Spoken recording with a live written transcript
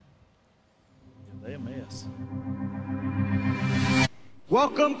Yes.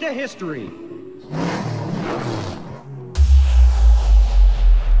 Welcome to history.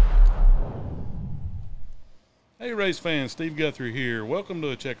 Hey, race fans, Steve Guthrie here. Welcome to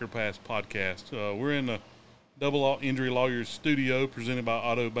A Checkered Past Podcast. We're in the Double Injury Lawyers studio presented by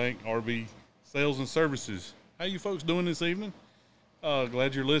Auto Bank RV Sales and Services. How you folks doing this evening?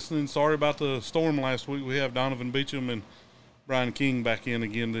 Glad you're listening. Sorry about the storm last week. We have Donavan Beacham and Brian King back in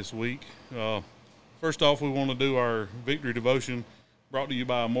again this week. First off, we want to do our victory devotion brought to you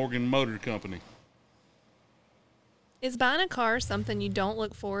by Morgan Motor Company. Is buying a car something you don't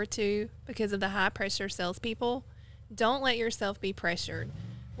look forward to because of the high-pressure salespeople? Don't let yourself be pressured.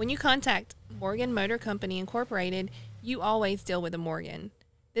 When you contact Morgan Motor Company Incorporated, you always deal with a Morgan.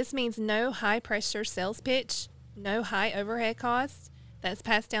 This means no high-pressure sales pitch, no high overhead costs that's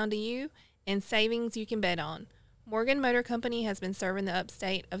passed down to you, and savings you can bet on. Morgan Motor Company has been serving the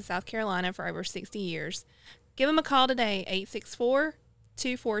upstate of South Carolina for over 60 years. Give them a call today,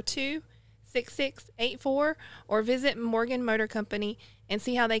 864-242-6684, or visit Morgan Motor Company and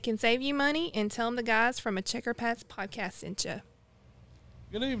see how they can save you money, and tell them the guys from A Checkered Past Podcast sent you.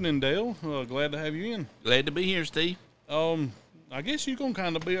 Good evening, Dale. Glad to have you in. Glad to be here, Steve. I guess you're going to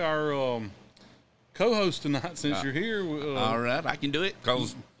kind of be our co-host tonight since you're here. All right, I can do it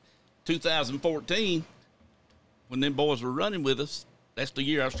because 2014, when them boys were running with us, that's the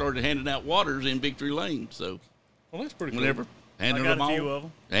year I started handing out waters in Victory Lane. So, well, that's pretty whenever cool. handed I got them a few all, of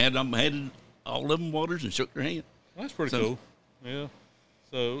them. and I'm handed all of them waters and shook their hand. Well, that's pretty cool. Yeah.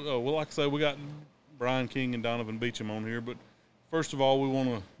 So, well, like I say, we got Brian King and Donavan Beacham on here, but first of all, we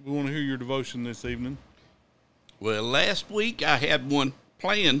want to hear your devotion this evening. Well, last week I had one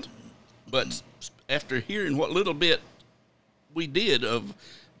planned, but after hearing what little bit we did of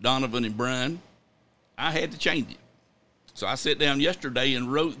Donavan and Brian, I had to change it. So I sat down yesterday and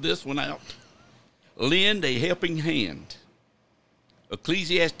wrote this one out. Lend a helping hand.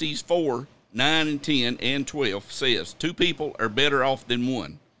 Ecclesiastes 4, 9 and 10 and 12 says, 2 people are better off than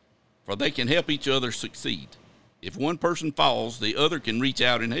one, for they can help each other succeed. If one person falls, the other can reach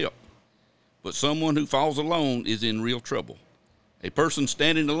out and help. But someone who falls alone is in real trouble. A person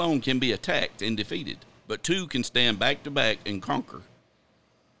standing alone can be attacked and defeated, but 2 can stand back to back and conquer.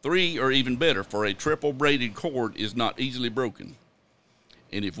 3 are even better, for a triple braided cord is not easily broken.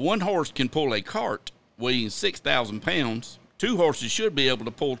 And if one horse can pull a cart weighing 6,000 pounds, 2 horses should be able to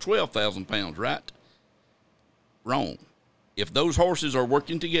pull 12,000 pounds, right? Wrong. If those horses are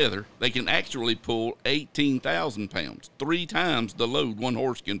working together, they can actually pull 18,000 pounds, 3 times the load one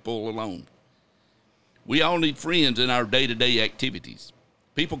horse can pull alone. We all need friends in our day-to-day activities.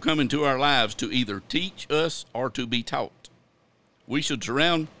 People come into our lives to either teach us or to be taught. You should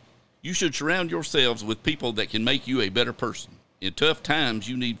surround yourselves with people that can make you a better person. In tough times,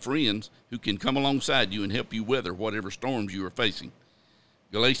 you need friends who can come alongside you and help you weather whatever storms you are facing.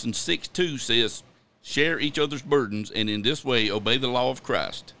 Galatians 6:2 says, share each other's burdens, and in this way obey the law of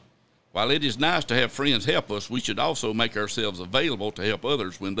Christ. While it is nice to have friends help us, we should also make ourselves available to help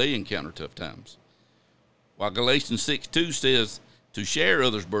others when they encounter tough times. While Galatians 6:2 says to share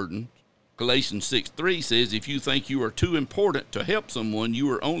others' burdens, Galatians 6:3 says if you think you are too important to help someone, you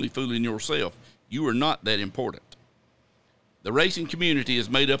are only fooling yourself. You are not that important. The racing community is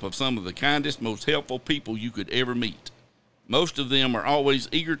made up of some of the kindest, most helpful people you could ever meet. Most of them are always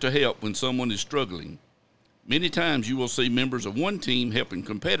eager to help when someone is struggling. Many times you will see members of one team helping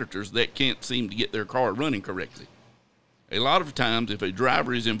competitors that can't seem to get their car running correctly. A lot of times, if a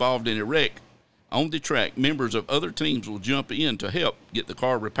driver is involved in a wreck on the track, members of other teams will jump in to help get the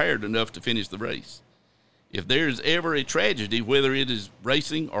car repaired enough to finish the race. If there is ever a tragedy, whether it is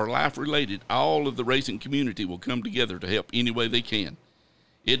racing or life-related, all of the racing community will come together to help any way they can.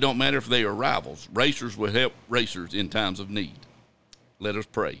 It don't matter if they are rivals. Racers will help racers in times of need. Let us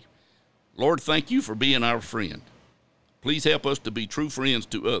pray. Lord, thank you for being our friend. Please help us to be true friends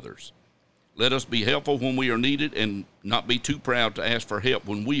to others. Let us be helpful when we are needed and not be too proud to ask for help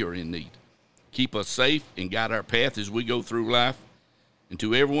when we are in need. Keep us safe and guide our path as we go through life. And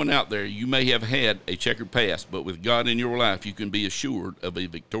to everyone out there, you may have had a checkered past, but with God in your life, you can be assured of a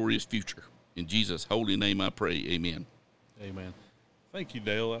victorious future. In Jesus' holy name I pray, amen. Amen. Thank you,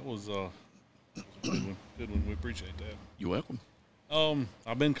 Dale. That was a good one. Good one. We appreciate that. You're welcome.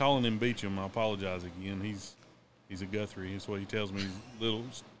 I've been calling him Beacham. I apologize again. He's a Guthrie. That's what he tells me. Little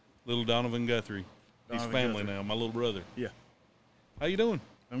Donavan Guthrie. He's family now. My little brother. Yeah. How you doing?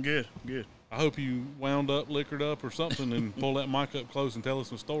 I'm good. Good. I hope you wound up, liquored up, or something, and pull that mic up close and tell us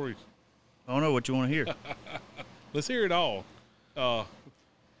some stories. I don't know what you want to hear. Let's hear it all.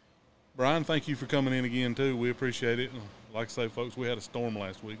 Brian, thank you for coming in again, too. We appreciate it. Like I say, folks, we had a storm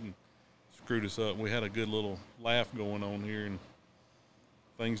last week, and screwed us up. We had a good little laugh going on here, and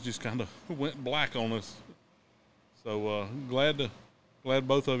things just kind of went black on us. So glad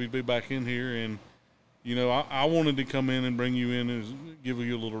both of you to be back in here. And you know, I wanted to come in and bring you in and give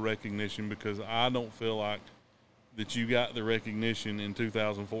you a little recognition, because I don't feel like that you got the recognition in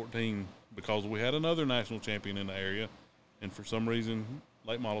 2014, because we had another national champion in the area, and for some reason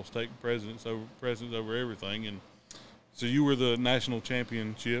late models take precedence over everything, and so you were the national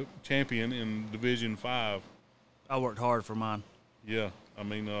champion in Division 5. I worked hard for mine. Yeah, I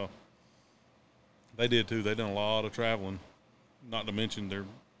mean, they did too. They done a lot of traveling, not to mention their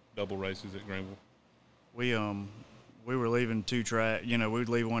double races at Greenville. We were leaving 2 track. You know, we'd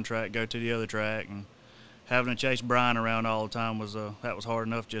leave one track, go to the other track, and having to chase Brian around all the time was hard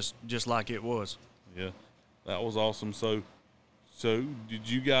enough, just like it was. Yeah, that was awesome. So did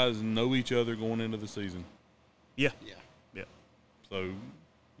you guys know each other going into the season? Yeah. So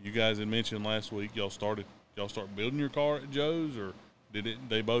you guys had mentioned last week y'all start building your car at Joe's, or did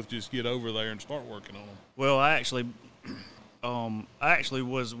they both just get over there and start working on them? Well, I actually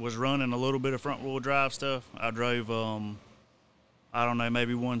was running a little bit of front wheel drive stuff. I drove I don't know,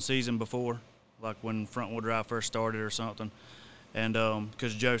 maybe one season before, like when front wheel drive first started or something, and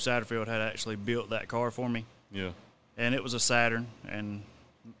because Joe Satterfield had actually built that car for me. Yeah. And it was a Saturn, and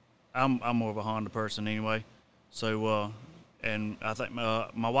I'm more of a Honda person anyway. So and I think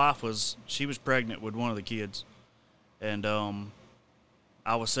my wife was pregnant with one of the kids, and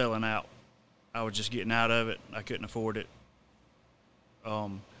I was selling out. I was just getting out of it. I couldn't afford it.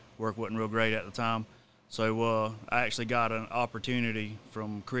 Work wasn't real great at the time, so I actually got an opportunity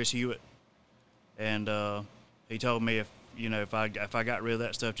from Chris Hewitt, and he told me if I got rid of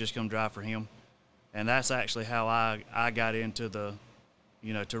that stuff, just come drive for him, and that's actually how I got into the,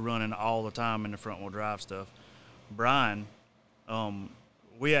 to running all the time in the front wheel drive stuff. Brian,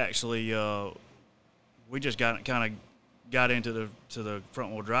 we actually we just got into the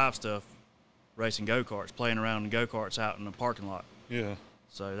front wheel drive stuff, racing go-karts, playing around in go-karts out in the parking lot. Yeah.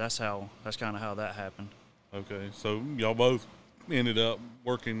 So that's kind of how that happened. Okay, so y'all both ended up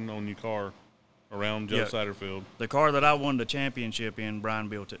working on your car around Joe Satterfield. The car that I won the championship in, Brian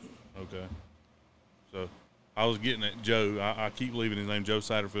built it. Okay. So I was getting at Joe. I keep leaving his name, Joe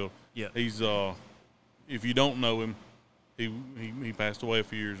Satterfield. Yeah. He's if you don't know him, he passed away a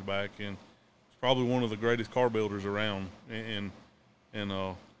few years back, and he's probably one of the greatest car builders around. And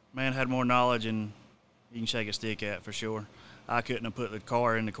man had more knowledge than you can shake a stick at, for sure. I couldn't have put the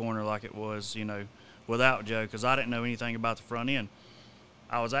car in the corner like it was, without Joe, because I didn't know anything about the front end.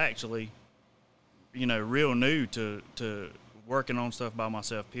 I was actually, real new to working on stuff by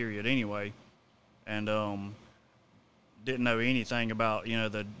myself, period, anyway, and didn't know anything about,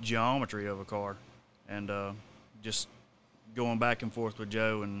 the geometry of a car, and just going back and forth with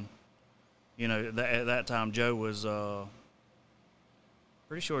Joe, and, at that time Joe was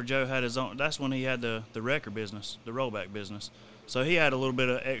pretty sure Joe had his own. That's when he had the wrecker business, the rollback business. So he had a little bit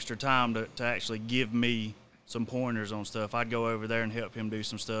of extra time to actually give me some pointers on stuff. I'd go over there and help him do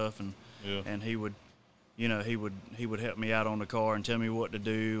some stuff, and and he would, he would help me out on the car and tell me what to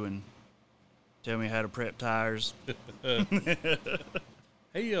do and tell me how to prep tires.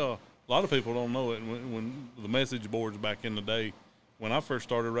 Hey, a lot of people don't know it. When the message boards back in the day, when I first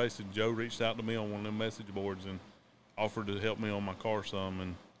started racing, Joe reached out to me on one of them message boards and offered to help me on my car some,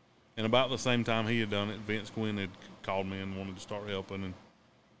 and about the same time he had done it, Vince Quinn had called me and wanted to start helping, and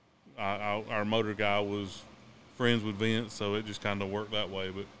our motor guy was friends with Vince, so it just kind of worked that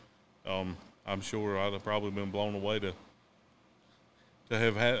way. But I'm sure I'd have probably been blown away to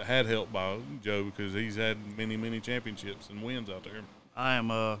have had help by Joe, because he's had many championships and wins out there.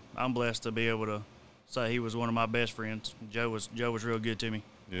 I'm blessed to be able to say he was one of my best friends. Joe was real good to me.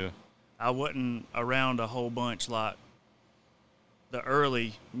 Yeah. I wasn't around a whole bunch like the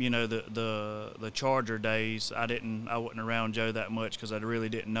early, the Charger days. I wasn't around Joe that much because I really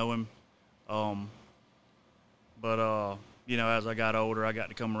didn't know him. But as I got older, I got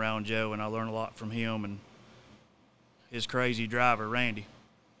to come around Joe, and I learned a lot from him and his crazy driver, Randy.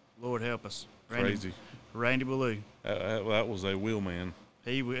 Lord help us. Randy Ballou. That was a wheelman.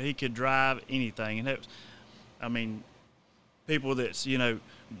 He could drive anything, and people that's,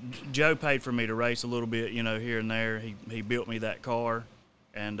 Joe paid for me to race a little bit, here and there. He built me that car,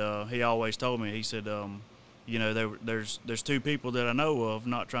 and he always told me, he said, there's 2 people that I know of,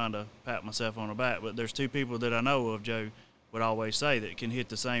 not trying to pat myself on the back, but there's 2 people that I know of, Joe would always say, that can hit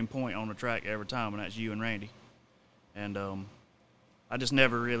the same point on the track every time, and that's you and Randy. And I just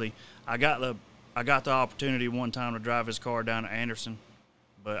never really, I got the opportunity one time to drive his car down to Anderson,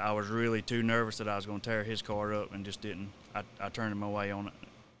 but I was really too nervous that I was going to tear his car up, and just didn't. I turned him away on it.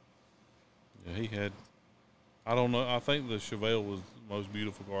 Yeah, he had. I don't know. I think the Chevelle was the most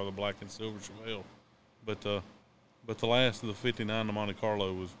beautiful car, the black and silver Chevelle. But the last of the '59, the Monte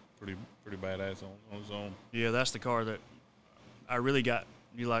Carlo, was pretty badass on its own. Yeah, that's the car that I really got.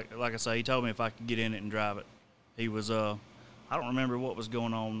 You like I say, he told me if I could get in it and drive it. He was I don't remember what was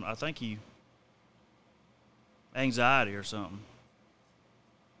going on. I think anxiety or something.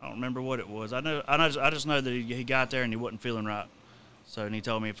 I don't remember what it was. I just know that he got there and he wasn't feeling right. So and he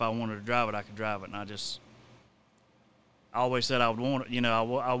told me if I wanted to drive it, I could drive it, and I always said I would want it.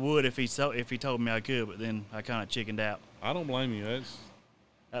 I would if he told me I could, but then I kind of chickened out. I don't blame you.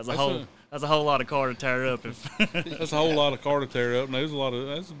 That's a whole lot of car to tear up. That's a whole lot of car to tear up, and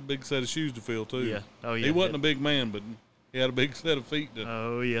that's a big set of shoes to fill too. Yeah. Oh yeah. He wasn't a big man, but he had a big set of feet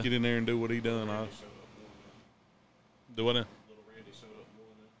to get in there and do what he done. Do what now?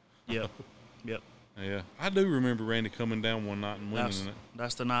 Yep. Yep. Yeah, I do remember Randy coming down one night and winning it.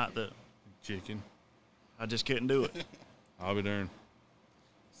 That's the night that chicken. I just couldn't do it. I'll be darned.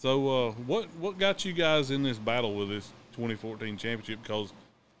 So, what got you guys in this battle with this 2014 championship? Because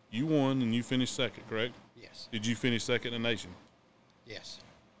you won and you finished second, correct? Yes. Did you finish second in the nation? Yes.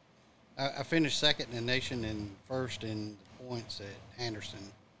 I finished second in the nation and first in the points at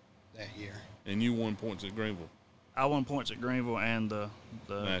Anderson that year. And you won points at Greenville. I won points at Greenville and the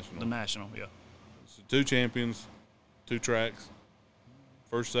national. Yeah. So 2 champions, 2 tracks,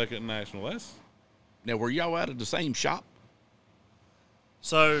 first, second, and national. Now, were y'all out of the same shop?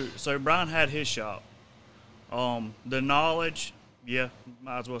 So Brian had his shop. The knowledge,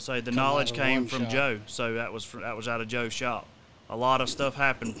 might as well say the knowledge came from Joe. So that was out of Joe's shop. A lot of stuff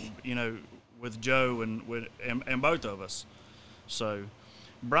happened, with Joe and both of us. So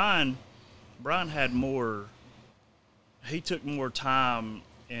Brian had more. He took more time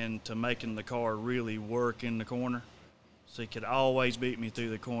into making the car really work in the corner. So he could always beat me through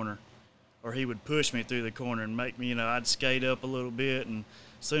the corner, or he would push me through the corner and make me, I'd skate up a little bit, and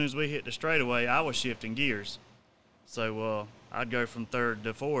as soon as we hit the straightaway, I was shifting gears. So I'd go from third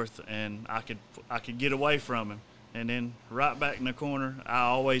to fourth, and I could get away from him. And then right back in the corner, I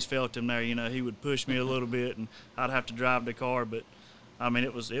always felt him there. He would push me a little bit, and I'd have to drive the car. But I mean,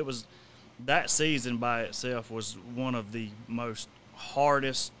 it was that season by itself was one of the most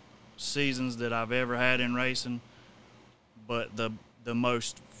hardest seasons that I've ever had in racing, but the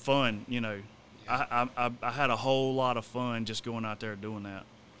most fun. I had a whole lot of fun just going out there doing that.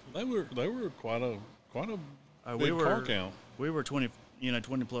 They were quite a big car count. We were 20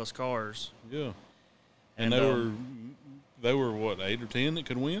 plus cars. Yeah. And they were what, 8 or 10 that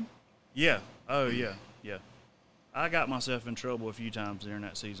could win? Yeah. Oh yeah. Yeah. I got myself in trouble a few times during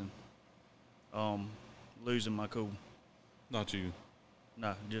that season. Losing my cool. Not you.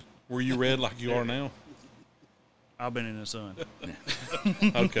 No, just. Were you red like you are now? I've been in the sun.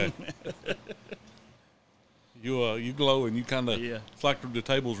 Okay. You glow and you kind of. Yeah. It's like the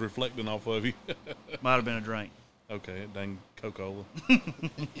table's reflecting off of you. Might have been a drink. Okay, dang Coca-Cola.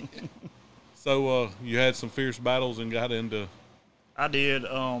 So you had some fierce battles and got into. I did.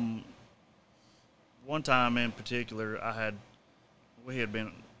 One time in particular, we had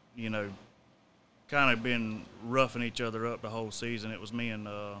been, kind of been roughing each other up the whole season. It was me and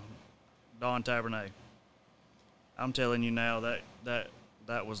Don Tabernet. I'm telling you now that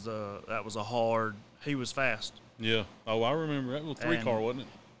was a hard. He was fast. Yeah. Oh, I remember that was a 3-car, wasn't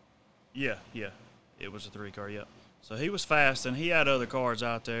it? Yeah. It was a 3-car. Yep. So he was fast, and he had other cars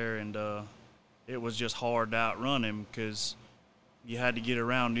out there, and it was just hard to outrun him because you had to get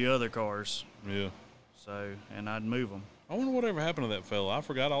around the other cars. Yeah. So, and I'd move them. I wonder whatever happened to that fella. I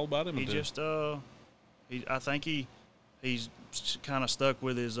forgot all about him. He just, I think he's kind of stuck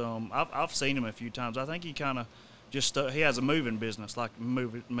with his. I've seen him a few times. I think he kind of just stuck. He has a moving business, like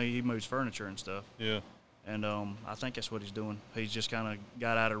he moves furniture and stuff. Yeah. And I think that's what he's doing. He's just kind of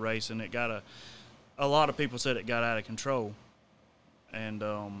got out of racing. It got a lot of people said it got out of control, and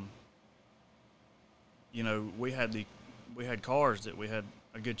we had cars that we had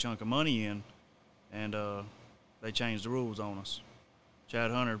a good chunk of money in, and they changed the rules on us.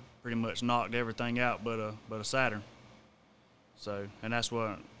 Chad Hunter pretty much knocked everything out but a Saturn. So, and that's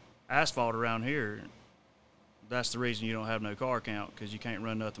what asphalt around here. That's the reason you don't have no car count, because you can't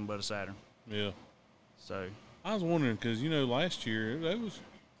run nothing but a Saturn. Yeah. So I was wondering because last year that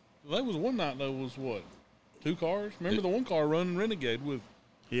was one night that was what, 2 cars. Remember the one car running Renegade with.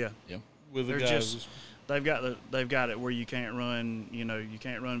 Yeah. With the They're guys. They've got it where you can't run. You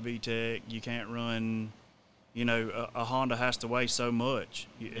can't run VTEC. You can't run. A Honda has to weigh so much.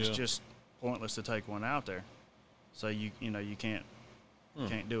 It's just pointless to take one out there. So you can't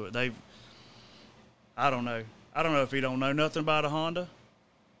do it. I don't know if he don't know nothing about a Honda,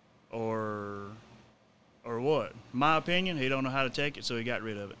 or what? My opinion, he don't know how to take it, so he got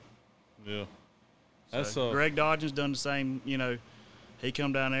rid of it. Yeah. That's That's Greg Dodgen's done the same. You know, he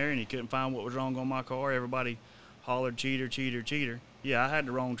come down there and he couldn't find what was wrong on my car. Everybody hollered, cheater, cheater, cheater. Yeah, I had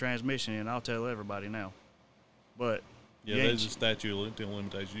the wrong transmission in. I'll tell everybody now. But yeah, there's a statute of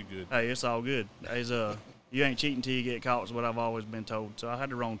limitations. You good? Hey, it's all good. You ain't cheating till you get caught is what I've always been told. So I had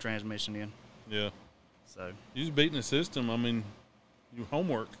the wrong transmission in. Yeah. So you just beating the system. I mean, your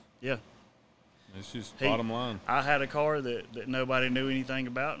homework. Yeah. It's just bottom line. I had a car that nobody knew anything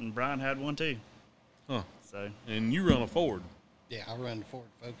about, and Brian had one too. Huh. So. And you run a Ford. Yeah, I run the Ford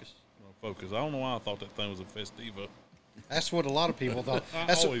Focus. Focus. I don't know why I thought that thing was a Festiva. That's what a lot of people thought.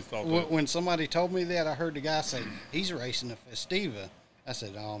 I always thought that. When somebody told me that, I heard the guy say, he's racing a Festiva. I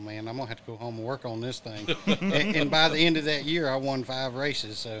said, oh, man, I'm going to have to go home and work on this thing. and by the end of that year, I won 5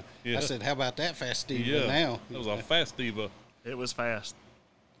 races. So yeah. I said, how about that Festiva now? It was a Festiva. It was fast.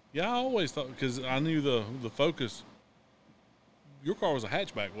 Yeah, I always thought, because I knew the Focus, your car was a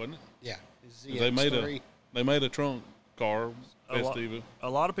hatchback, wasn't it? Yeah. They made a trunk car, Festiva. A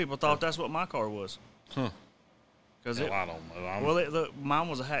lot of people thought that's what my car was. Huh. Cause I don't know. Mine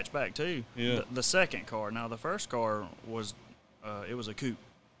was a hatchback too. Yeah. The second car. Now the first car was, it was a coupe.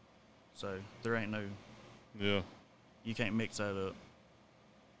 So there ain't no. Yeah. You can't mix that up.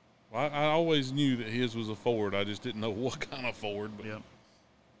 Well, I always knew that his was a Ford. I just didn't know what kind of Ford. But yep.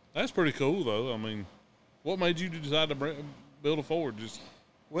 That's pretty cool, though. I mean, what made you decide to build a Ford?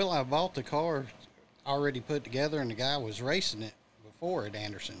 Well, I bought the car already put together, and the guy was racing it before at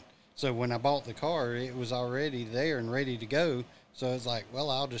Anderson. So when I bought the car, it was already there and ready to go. So it's like, well,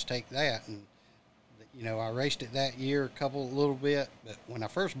 I'll just take that. And, you know, I raced it that year a little bit. But when I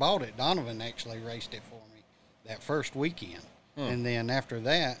first bought it, Donavan actually raced it for me that first weekend. And then after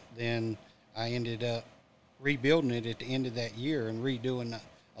that, then I ended up rebuilding it at the end of that year and redoing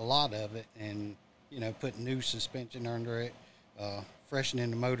a lot of it and, you know, putting new suspension under it, freshening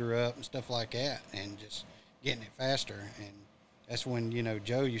the motor up and stuff like that, and just getting it faster. And that's when, you know,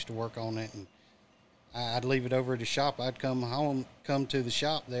 Joe used to work on it, and I'd leave it over at the shop. I'd come to the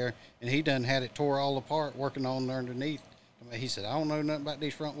shop there, and he done had it tore all apart working on underneath. He said, I don't know nothing about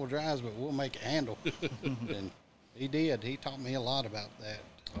these front-wheel drives, but we'll make it handle. And he did. He taught me a lot about that.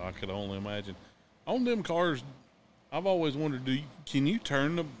 I could only imagine. On them cars, I've always wondered, can you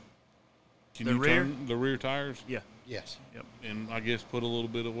turn the rear tires? Yeah. Yes. Yep. And I guess put a little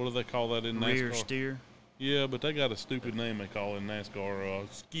bit of, what do they call that in NASCAR? Rear steer. Yeah, but they got a stupid name they call it in NASCAR,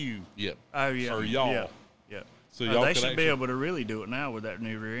 skew. Yep. Oh, yeah. Or yaw. Yeah. Yeah. So y'all they should be able to really do it now with that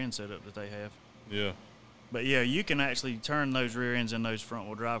new rear end setup that they have. Yeah. But, yeah, you can actually turn those rear ends in those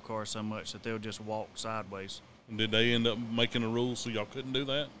front-wheel drive cars so much that they'll just walk sideways. And did they end up making a rule so y'all couldn't do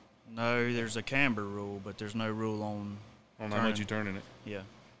that? No, there's a camber rule, but there's no rule on how much you turning it. Yeah.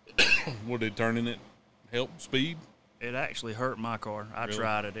 Did turning it help speed? It actually hurt my car. I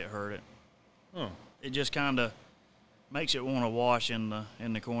tried it. It hurt it. Huh. It just kind of makes it want to wash in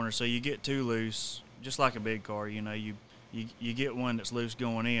the corner. So you get too loose, just like a big car. You know, you get one that's loose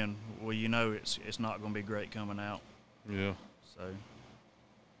going in. Well, you know it's not going to be great coming out. Yeah. So.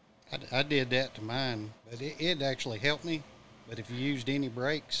 I did that to mine, but it actually helped me. But if you used any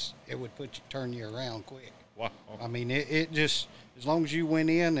brakes, it would turn you around quick. Wow. I mean, it just, as long as you went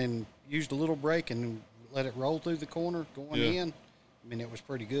in and used a little brake and let it roll through the corner going in, I mean, it was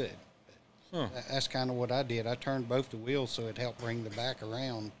pretty good. That's kind of what I did. I turned both the wheels so it helped bring the back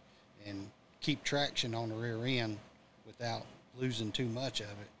around and keep traction on the rear end without losing too much of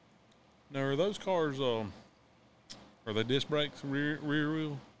it. Now, are those cars, are they disc brakes, rear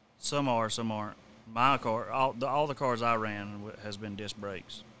wheel? Some are, some aren't. My car, all the cars I ran has been disc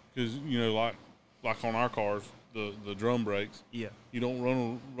brakes. Because, you know, like on our cars, the drum brakes. Yeah. You don't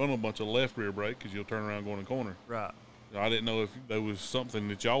run a bunch of left rear brake because you'll turn around going in the corner. Right. I didn't know if there was something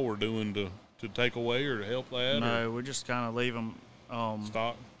that y'all were doing to take away or to help that. No, we just kind of leave them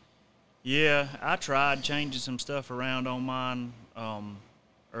stock. Yeah, I tried changing some stuff around on mine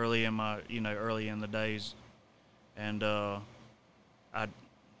early in the days, and I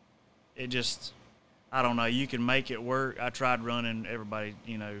don't know. You can make it work. I tried running. Everybody,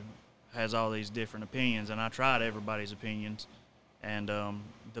 you know, has all these different opinions, and I tried everybody's opinions, and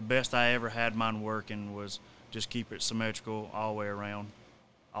the best I ever had mine working was just keep it symmetrical all the way around,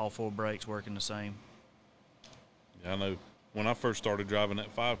 all 4 brakes working the same. Yeah, I know. When I first started driving that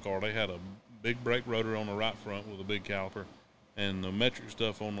 5 car, they had a big brake rotor on the right front with a big caliper and the metric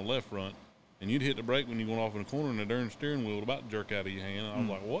stuff on the left front. And you'd hit the brake when you're going off in the corner, and the darn steering wheel would about to jerk out of your hand. And I was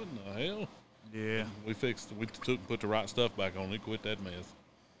like, what in the hell? Yeah. We put the right stuff back on it, quit that mess.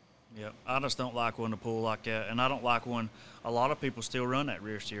 Yep. I just don't like one to pull like that, and I don't like one. A lot of people still run that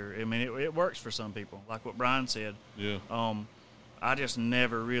rear steer. I mean, it works for some people, like what Brian said. Yeah. I just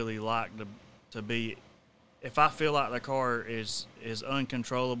never really like to be. If I feel like the car is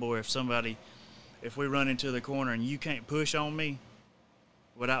uncontrollable, if we run into the corner and you can't push on me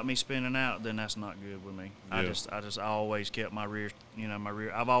without me spinning out, then that's not good with me. Yeah. I always kept my rear.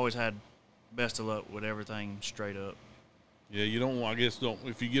 I've always had best of luck with everything straight up. Yeah, you don't. I guess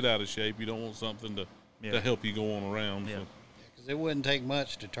if you get out of shape, you don't want something to help you go on around. Yeah. So. Because it wouldn't take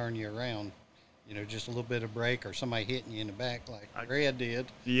much to turn you around. Just a little bit of brake or somebody hitting you in the back like Red did.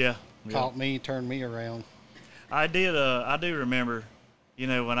 Yeah. Caught me, turned me around. I did. I do remember,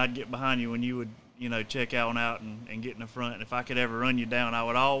 when I'd get behind you when you would, check out and get in the front. And if I could ever run you down, I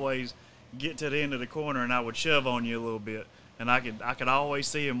would always get to the end of the corner and I would shove on you a little bit. And I could always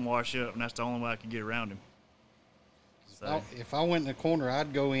see him wash up, and that's the only way I could get around him. So. If I went in the corner,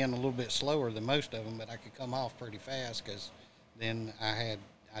 I'd go in a little bit slower than most of them, but I could come off pretty fast because then I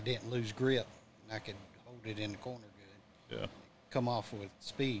didn't lose grip. I could hold it in the corner good. Yeah. Come off with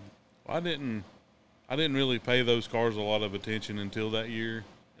speed. Well, I didn't really pay those cars a lot of attention until that year.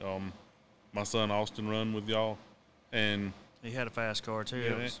 My son Austin run with y'all, and he had a fast car too.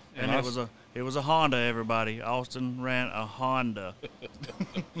 Yeah, It was a Honda. Everybody, Austin ran a Honda.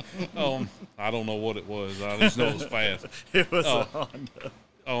 I don't know what it was. I just know it was fast. It was a Honda.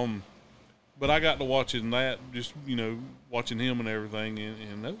 But I got to watching that, just watching him and everything,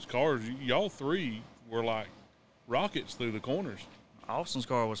 and those cars, y'all three were like rockets through the corners. Austin's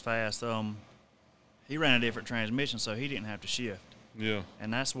car was fast. He ran a different transmission, so he didn't have to shift. Yeah.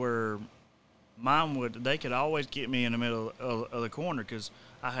 And that's where mine they could always get me in the middle of the corner because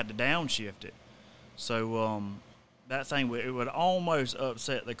I had to downshift it. So that thing, it would almost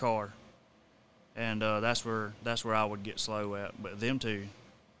upset the car. And that's where I would get slow at. But them two,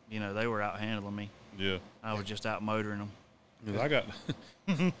 they were out handling me. Yeah. I was just out motoring them. Cause I got,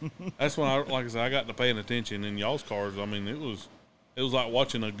 that's when I got to paying attention in y'all's cars. I mean, it was like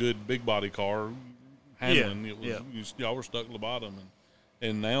watching a good big body car handling. Yeah. Y'all were stuck to the bottom,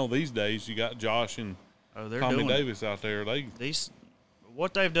 and now these days you got Josh and Tommy Davis out there.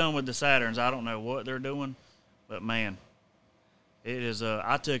 What they've done with the Saturns, I don't know what they're doing, but man, it is.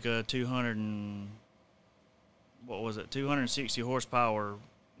 I took a 260 horsepower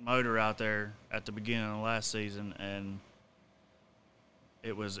motor out there at the beginning of last season, and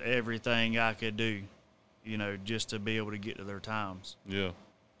it was everything I could do, just to be able to get to their times. Yeah.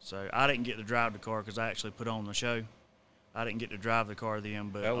 So I didn't get to drive the car because I actually put on the show. I didn't get to drive the car then,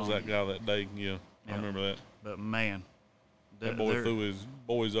 but that was that guy that day. Yeah, I remember that. But man, that boy threw his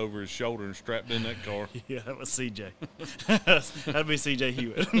boys over his shoulder and strapped in that car. Yeah, that was CJ. That'd be CJ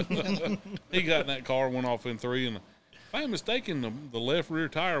Hewitt. He got in that car, went off in three, and if I'm mistaken, the left rear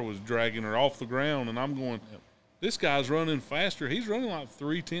tire was dragging her off the ground, and I'm going, this guy's running faster. He's running like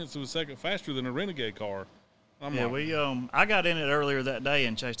 0.3 of a second faster than a Renegade car. I got in it earlier that day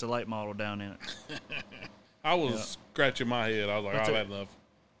and chased a late model down in it. I was scratching my head. I was like, I've had enough.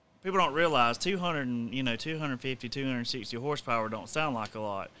 People don't realize 250, 260 horsepower don't sound like a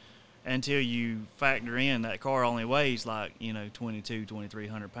lot until you factor in that car only weighs like,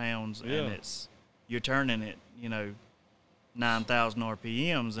 2,300 pounds, and you're turning it, 9,000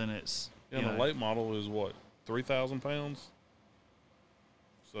 RPMs, and it's the late model is what, 3,000 pounds.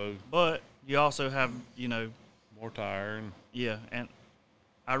 So, but you also have more tire and and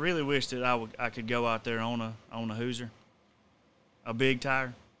I really wish that I could go out there on a Hoosier, a big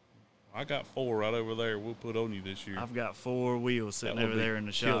tire. I got 4 right over there. We'll put on you this year. I've got 4 wheels sitting over there in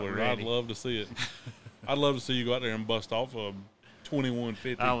the shop. Ready. I'd love to see it. I'd love to see you go out there and bust off a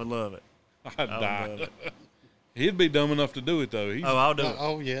 2150. I would love it. I'd die. He'd be dumb enough to do it though. I'll do it.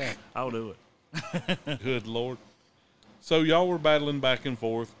 Oh yeah, I'll do it. Good Lord. So y'all were battling back and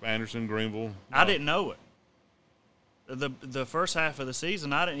forth, Anderson, Greenville. I didn't know it. The first half of the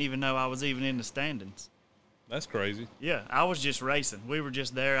season, I didn't even know I was even in the standings. That's crazy. Yeah, I was just racing. We were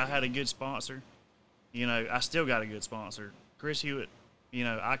just there. I had a good sponsor. I still got a good sponsor. Chris Hewitt,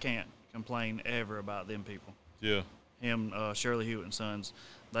 I can't complain ever about them people. Yeah. Him, Shirley Hewitt and Sons.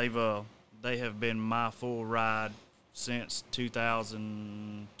 They have been my full ride since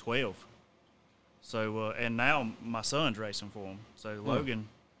 2012. So, and now my son's racing for them. So Logan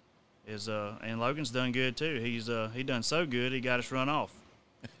is, and Logan's done good too. He done so good, he got us run off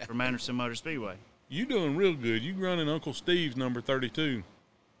from Anderson Motor Speedway. You doing real good. You running Uncle Steve's number 32.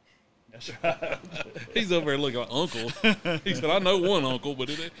 That's right. He's over there looking like Uncle. He said, I know one Uncle, but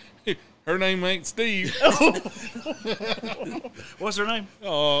her name ain't Steve. What's her name?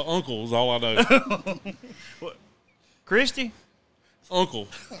 Uncle is all I know. What? Christy? Uncle.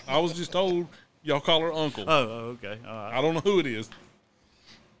 I was just told y'all call her Uncle. Oh, okay. All right. I don't know who it is.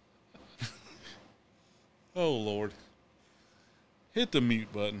 Oh, Lord. Hit the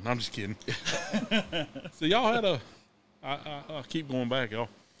mute button. I'm just kidding. So y'all had I keep going back, y'all.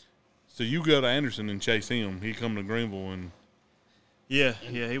 So you go to Anderson and chase him. He come to Greenville and. Yeah,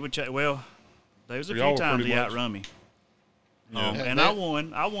 he would check. Well, there was a Y'all few were times pretty he much- outrun me. Yeah. And I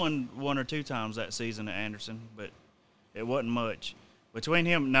won 1 or 2 times that season at Anderson, but it wasn't much. Between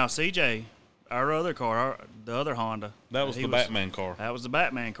him, now CJ, our other car, the other Honda. That was he the Batman car. That was the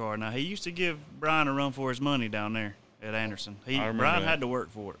Batman car. Now, he used to give Brian a run for his money down there at Anderson. I remember Brian that. had to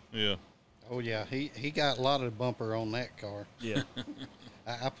work for it. Yeah. Oh yeah, he got a lot of bumper on that car. Yeah.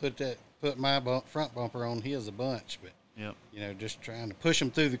 I put my front bumper on his a bunch, but Yep. just trying to push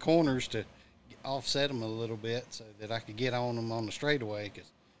him through the corners to offset him a little bit so that I could get on him on the straightaway. Because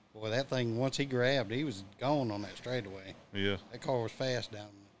boy, that thing, once he grabbed, he was gone on that straightaway. Yeah. That car was fast down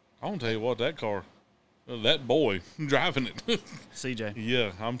I want to tell you what, that car, that boy driving it. CJ.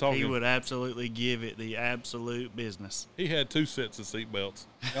 Yeah, I'm talking. He would absolutely give it the absolute business. He had 2 sets of seat belts.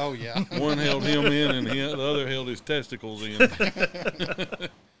 there. Oh yeah. One held him in, and the other held his testicles in.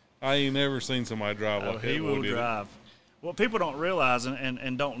 I ain't never seen somebody drive like that. He will boy did it. drive. What people don't realize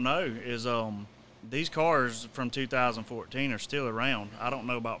and don't know is these cars from 2014 are still around. I don't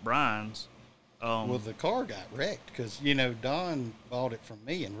know about Brian's. Well, the car got wrecked because Don bought it from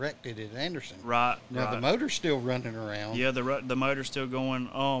me and wrecked it at Anderson. Right. Now right. the motor's still running around. Yeah, the motor's still going.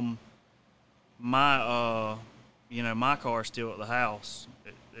 My my car's still at the house.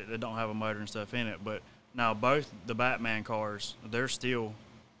 It don't have a motor and stuff in it, but now both the Batman cars, they're still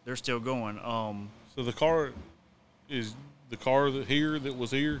going. So the car is the car that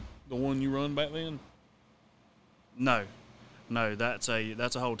was here, the one you run back then? No, that's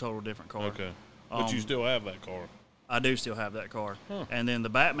a whole total different car. Okay. But you still have that car. I do still have that car. Huh. And then the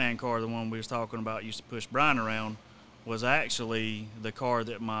Batman car, the one we was talking about, used to push Brian around, was actually the car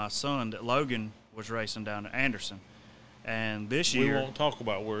that my son, that Logan, was racing down at Anderson. And this We year, won't talk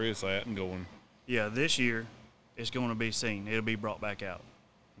about where it's at and going. yeah, this year, it's going to be seen. It'll be brought back out.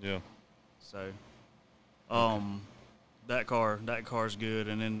 Yeah. So, that car's good.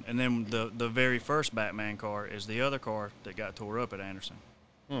 And then the very first Batman car is the other car that got tore up at Anderson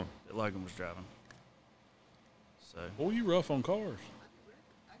Huh. that Logan was driving. So Boy, you rough on cars.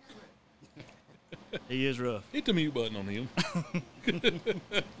 he is rough. Hit the mute button on him.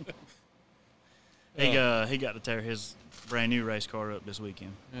 He got to tear his brand new race car up this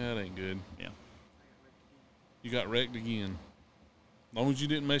weekend. That ain't good. Yeah. You got wrecked again. As long as you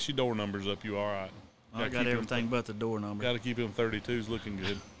didn't mess your door numbers up, you all right. I got everything but the door number. Got to keep him 32s looking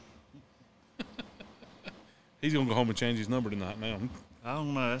good. He's going to go home and change his number tonight now. I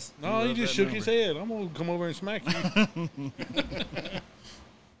don't know. No, he just shook his head. I'm going to come over and smack you.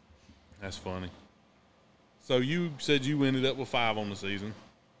 That's funny. So you said you ended up with 5 on the season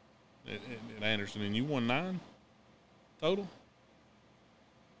at Anderson, and you won 9 total?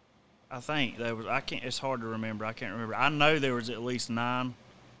 I think there was. It's hard to remember. I can't remember. I know there was at least 9.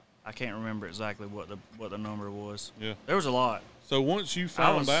 I can't remember exactly what the number was. Yeah. There was a lot. So once you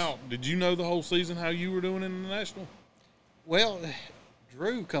found out, did you know the whole season how you were doing in the National? Well,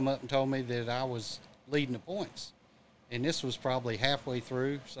 Drew come up and told me that I was leading the points. And this was probably halfway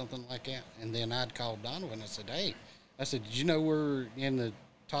through, something like that. And then I'd called Donavan and said, hey, did you know we're in the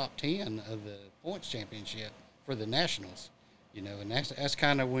top 10 of the points championship for the Nationals? And that's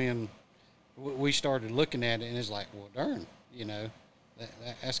kind of when we started looking at it, and it's like, well, darn,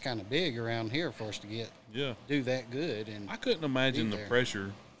 that's kind of big around here for us to do that good. And I couldn't imagine the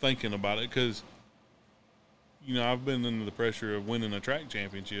pressure thinking about it because, I've been under the pressure of winning a track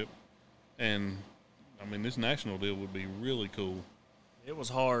championship, and I mean, this national deal would be really cool. It was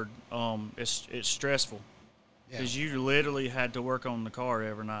hard. It's stressful because you literally had to work on the car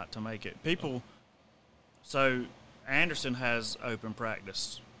every night to make it. So Anderson has open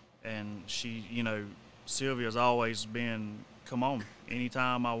practice, and she, Sylvia's always been, come on,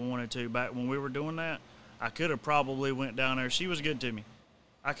 anytime I wanted to. Back when we were doing that, I could have probably went down there. She was good to me.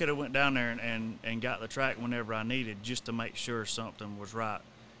 I could have went down there and got the track whenever I needed just to make sure something was right.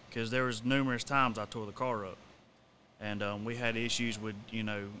 Because there was numerous times I tore the car up. And we had issues with,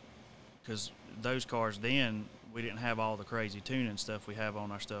 because those cars then, we didn't have all the crazy tuning stuff we have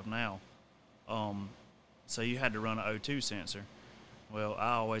on our stuff now. So you had to run an O2 sensor. Well,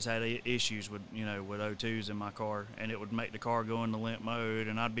 I always had issues with, with O2s in my car, and it would make the car go into limp mode,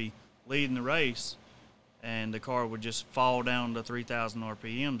 and I'd be leading the race, and the car would just fall down to 3,000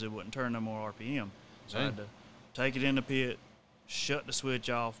 RPMs. It wouldn't turn no more RPM. So I had to take it in the pit, shut the switch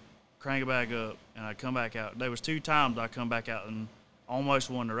off, crank it back up, and I'd come back out. There was 2 times I come back out almost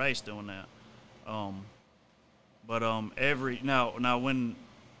won the race doing that. Now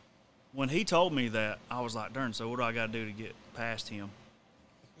when he told me that, I was like, darn, so what do I got to do to get past him?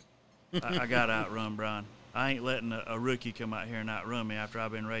 I got to outrun Brian. I ain't letting a rookie come out here and outrun me after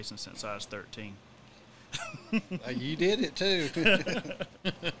I've been racing since I was 13. You did it too.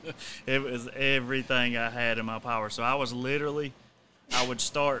 It was everything I had in my power. So I would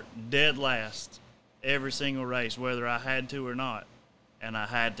start dead last every single race, whether I had to or not, and I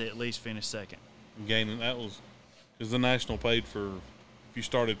had to at least finish second. Gaining, that was because the national paid for if you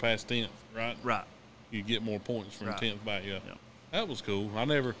started past 10th, right? Right. You get more points from Right. 10th back. Yeah. Yeah. That was cool. I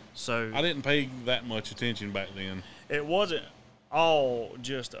didn't pay that much attention back then. It wasn't all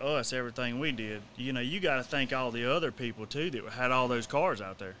just us, everything we did. You know, you got to thank all the other people, too, that had all those cars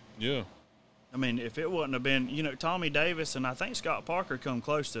out there. Yeah. I mean, if it wouldn't have been, you know, Tommy Davis and I think Scott Parker come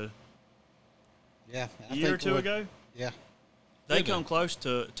close to Yeah. a year or two ago. Yeah. They Did they? come close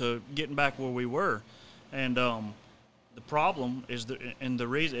to getting back where we were. And the problem is, the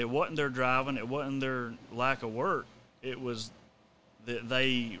reason, it wasn't their driving, it wasn't their lack of work, it was that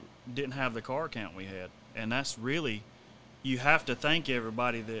they didn't have the car count we had. And that's really, you have to thank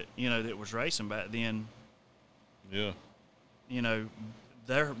everybody that, you know, that was racing back then. Yeah. You know,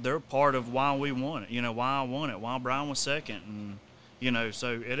 they're part of why we won it, you know, why I won it, why Brian was second. And, you know,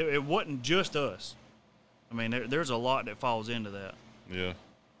 so it wasn't just us. I mean, there's a lot that falls into that. Yeah.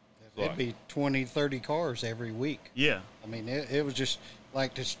 It'd be 20, 30 cars every week. Yeah. I mean, it was just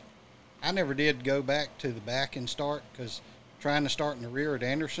like this. I never did go back to the back and start because trying to start in the rear at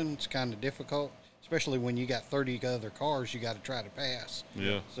Anderson is kind of difficult, especially when you got 30 other cars you got to try to pass.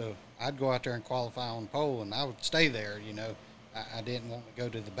 Yeah. So I'd go out there and qualify on pole, and I would stay there, you know. I didn't want to go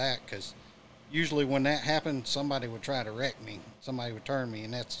to the back because usually when that happened, somebody would try to wreck me. Somebody would turn me,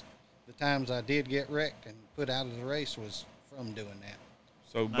 and that's the times I did get wrecked and put out of the race was from doing that.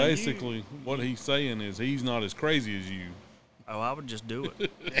 So basically, what he's saying is he's not as crazy as you. Oh, I would just do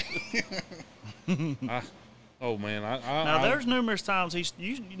it. Now There's numerous times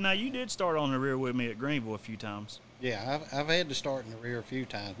you did start on the rear with me at Greenville a few times. Yeah, I've had to start in the rear a few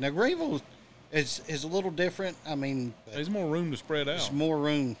times. Now Greenville is a little different. I mean, there's more room to spread out. there's more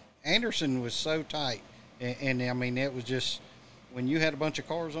room. Anderson was so tight, and I mean it was just when you had a bunch of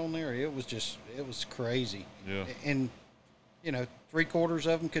cars on there, it was crazy. Yeah. And you know, 3/4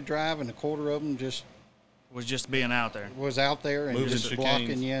 of them could drive, and 1/4 of them just Was just being out there. was out there and Moving just chicanes.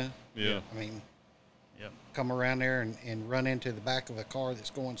 blocking you. Yeah. I mean, Yep. come around there and run into the back of a car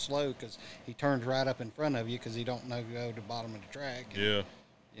that's going slow because he turns right up in front of you because he don't know to go to the bottom of the track. And, Yeah.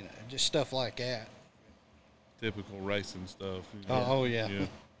 you know, just stuff like that. Typical racing stuff. Oh yeah.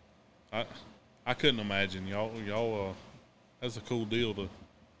 Yeah. I couldn't imagine y'all. That's a cool deal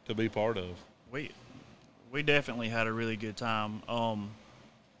to be part of. We definitely had a really good time.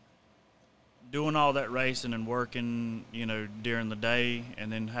 Doing all that racing and working, you know, during the day,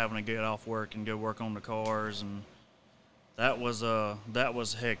 and then having to get off work and go work on the cars, and that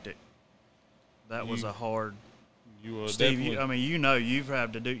was hectic. That was a hard. You Steve, definitely. I mean, you know, you've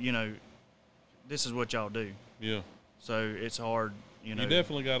had to do. You know, this is what y'all do, Yeah. so it's hard. You know, You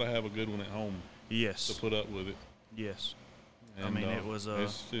definitely got to have a good one at home to yes, put up with it. yes. And, I mean, it was.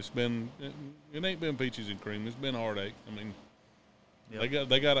 it's been. It ain't been peaches and cream. It's been heartache. I mean, Yep.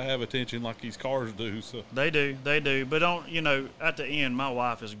 they got to have attention like these cars do. So They do. But at the end, my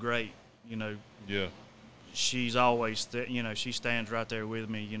wife is great. You know, yeah. she's always, she stands right there with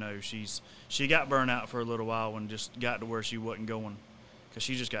me. You know, she got burnt out for a little while and just got to where she wasn't going because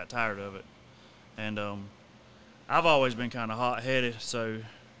she just got tired of it. And I've always been kind of hot-headed, so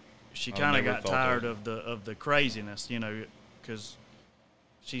she kind of got tired of the craziness, you know, because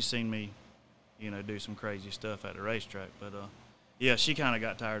she's seen me, you know, do some crazy stuff at the racetrack. But yeah, she kind of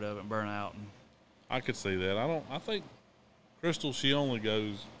got tired of it and burnt out. And I could see that. I think Crystal, she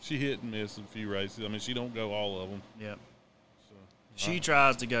hit and miss a few races. I mean, she don't go all of them. yeah. So, She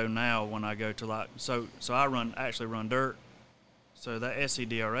tries to go now when I go to so I actually run dirt. So that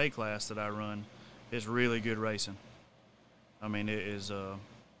SCDRA class that I run is really good racing. I mean, it is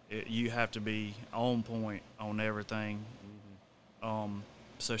you have to be on point on everything.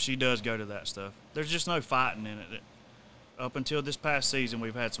 So she does go to that stuff. There's just no fighting in it. Up until this past season,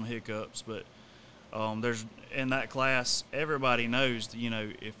 we've had some hiccups, but there's in that class, everybody knows, you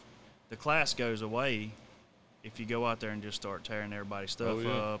know, if the class goes away, if you go out there and just start tearing everybody's stuff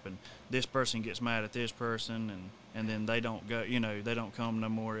up, and this person gets mad at this person, and then they don't go, you know, they don't come no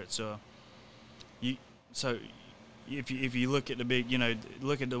more. It's so if you look at the big, you know,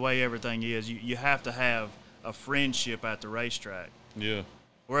 look at the way everything is, you have to have a friendship at the racetrack. yeah.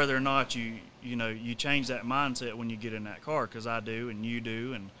 whether or not you change that mindset when you get in that car, because I do and you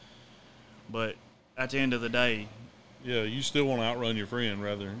do, but at the end of the day, Yeah, you still want to outrun your friend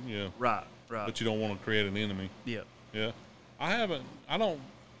rather, yeah. right. But you don't want to create an enemy. Yep. Yeah.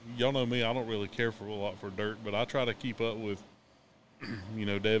 Y'all know me, I don't really care for a lot for dirt, but I try to keep up with,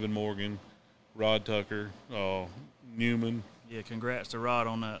 Devin Morgan, Rod Tucker, Newman. Yeah, congrats to Rod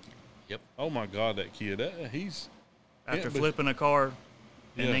on that. Yep. Oh, my God, that kid. He's After flipping a car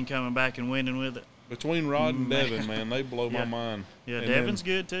and Yeah. then coming back and winning with it. between Rod and Devin, man, they blow my Yeah. mind. Yeah, And Devin's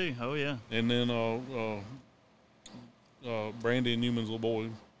good too. Oh, yeah. And then Brandy and Newman's little boy,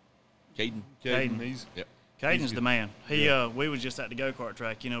 Caden. Caden. He's Yep. Caden's good. the man. We was just at the go-kart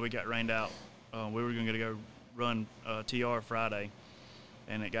track. We got rained out. We were going to go run TR Friday,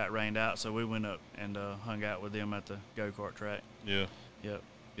 and it got rained out, so we went up and hung out with them at the go-kart track. yeah. Yep.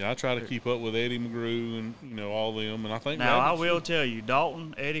 Yeah, I try to keep up with Eddie McGrew and all them, and I think Now, I Rabbit's- will tell you,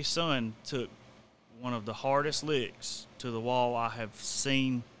 Dalton, Eddie's son, took one of the hardest licks to the wall I have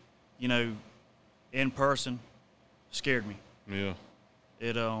seen, in person. Scared me. Yeah,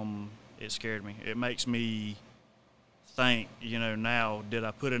 It scared me. It makes me think, now, did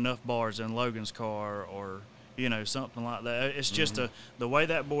I put enough bars in Logan's car or, something like that. It's just the way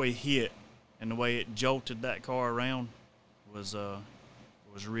that boy hit and the way it jolted that car around was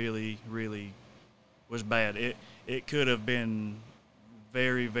really, really was bad. It could have been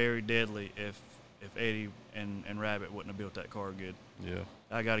very, very deadly if Eddie and Rabbit wouldn't have built that car good. yeah.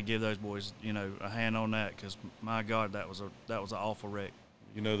 I got to give those boys, a hand on that, because my God, that was an awful wreck.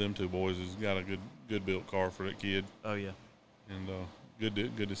 Them two boys has got a good built car for that kid, Oh yeah, and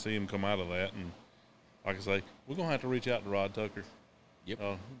good to see him come out of that. And like I say, we're gonna have to reach out to Rod Tucker. Yep.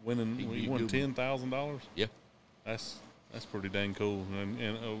 He won $10,000. Yeah. That's pretty dang cool.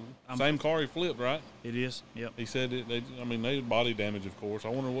 And same car he flipped, right? it is. Yep. He said they had body damage, of course. I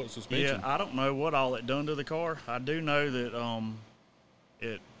wonder what suspension. Yeah, I don't know what all it done to the car. I do know that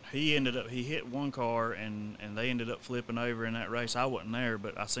he hit one car and they ended up flipping over in that race. I wasn't there,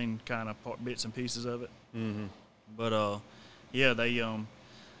 but I seen kind of bits and pieces of it. Mm-hmm. But yeah, they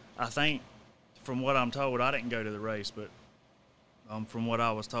I think from what I'm told, I didn't go to the race, but from what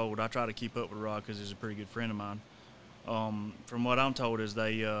I was told, I try to keep up with Rod because he's a pretty good friend of mine. From what I'm told is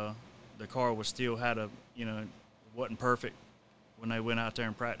the car was still wasn't perfect when they went out there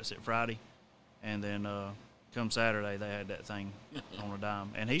and practiced it Friday, and then come Saturday they had that thing on a dime,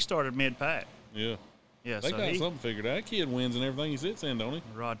 and he started mid-pack. Yeah. Yeah, They so got something figured out. That kid wins in everything he sits in, don't he?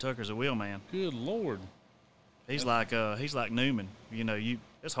 Rod Tucker's a wheel man. Good Lord. He's like Newman.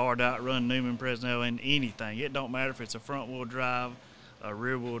 It's hard to outrun Newman Presnell in anything. It don't matter if it's a front wheel drive, a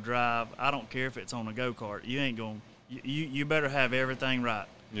rear wheel drive. I don't care if it's on a go-kart. You ain't going. You better have everything right.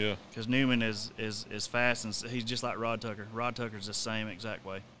 Yeah. Because Newman is fast, and he's just like Rod Tucker. Rod Tucker's the same exact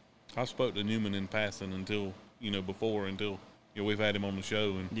way. I spoke to Newman in passing until we've had him on the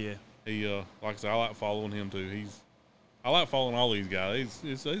show, and Yeah. he like I said, I like following him too. I like following all these guys.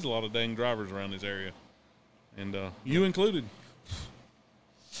 There's a lot of dang drivers around this area, and you included.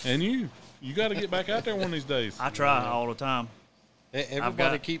 And you got to get back out there one of these days. I try all the time.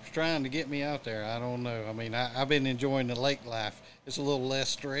 Everybody keeps trying to get me out there. I don't know. I mean, I've been enjoying the lake life. It's a little less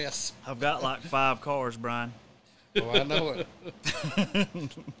stress. I've got like 5 cars, Brian. Oh, I know it.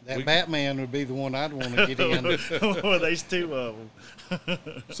 That Batman would be the one I'd want to get in. Well, there's 2 of them.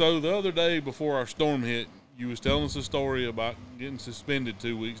 So the other day before our storm hit, you was telling us a story about getting suspended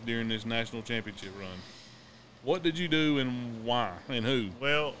 2 weeks during this national championship run. What did you do and why and who?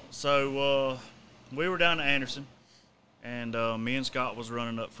 Well, so we were down to Anderson, and me and Scott was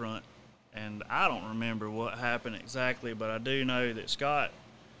running up front. And I don't remember what happened exactly, but I do know that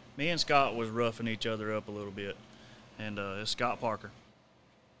me and Scott was roughing each other up a little bit. And it's Scott Parker.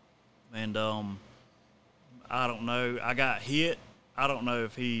 And I don't know. I got hit. I don't know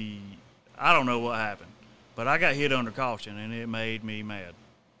what happened. But I got hit under caution, and it made me mad.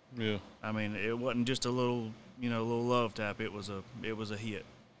 Yeah. I mean, it wasn't just a little love tap. It was a hit.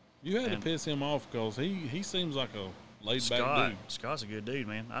 You had to And- piss him off because he seems like a laid back Scott, dude. Scott's a good dude,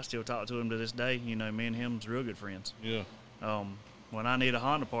 man. I still talk to him to this day. Me and him's real good friends. Yeah. When I need a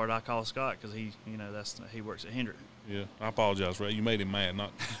Honda part, I call Scott because he works at Hendrick. Yeah. I apologize, Ray. You made him mad.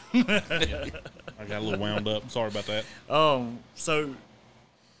 Not. I got a little wound up. Sorry about that. So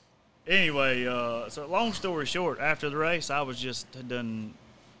anyway, so long story short, after the race, I was just done.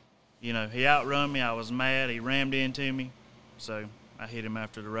 He outrun me. I was mad. He rammed into me, so I hit him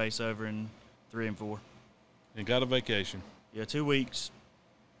after the race over in 3 and 4. And got a vacation. Yeah, 2 weeks.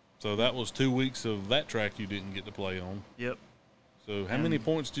 So that was 2 weeks of that track you didn't get to play on. Yep. So how many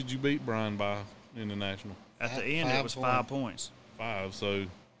points did you beat Brian by in the national? At the end, it was 5 points. 5. So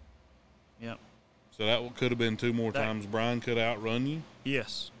Yep. So that could have been 2 more times Brian could outrun you?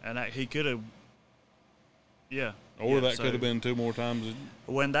 Yes. And he could have, yeah. Or yeah, that could have been 2 more times?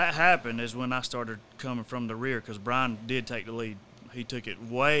 When that happened is when I started coming from the rear because Brian did take the lead. He took it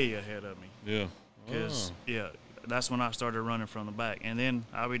way ahead of me. Yeah. Because, yeah, that's when I started running from the back. And then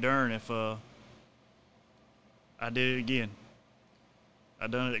I'll be darned if I did it again. I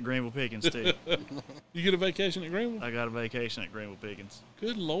done it at Greenville Pickens, too. You get a vacation at Greenville? I got a vacation at Greenville Pickens.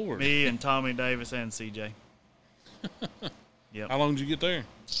 Good Lord. Me and Tommy Davis and CJ. Yep. How long did you get there?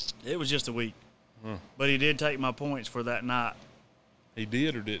 It was just a week. Huh. But he did take my points for that night. He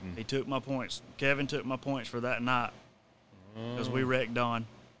did or didn't? He took my points. Kevin took my points for that night because we wrecked Don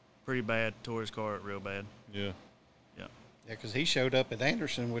pretty bad, tore his car up real bad. Yeah. Yeah. Yeah, because he showed up at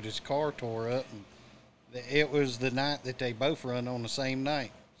Anderson with his car tore up, and it was the night that they both run on the same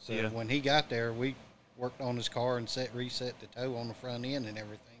night. So Yeah. when he got there, we worked on his car and reset the toe on the front end and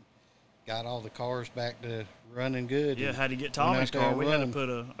everything. Got all the cars back to running good. Yeah, and had to get went out Tommy's there car. and We had to run.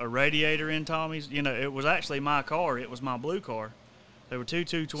 put a radiator in Tommy's. You know, it was actually my car. It was my blue car. There were two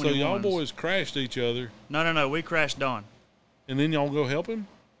 221s. So y'all boys crashed each other, No. We crashed Don. and then y'all go help him?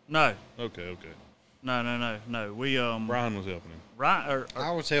 No. Okay. No. We Brian was helping him. Ryan,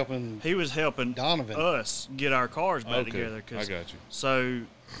 I was helping he was helping Donovan. us get our cars back Okay, together. I got you. So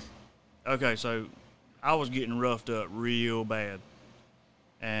I was getting roughed up real bad,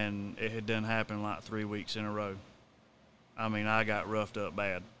 and it had done happened like 3 weeks in a row. I mean, I got roughed up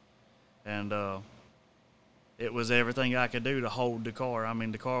bad, and it was everything I could do to hold the car. I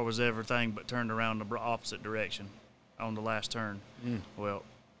mean, the car was everything but turned around the opposite direction on the last turn. Well,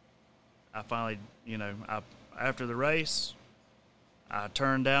 I finally, after the race, I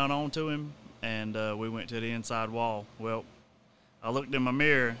turned down onto him, and we went to the inside wall. Well, I looked in my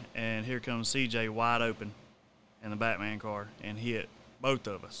mirror, and here comes CJ wide open in the Batman car and hit both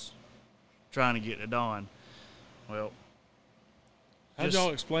of us trying to get to Don. Well, How'd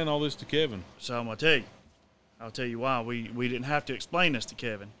y'all explain all this to Kevin? so I'm going to tell you. I'll tell you why. We didn't have to explain this to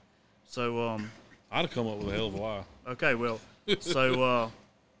Kevin. So, I'd have come up with a hell of a lie. okay, well, so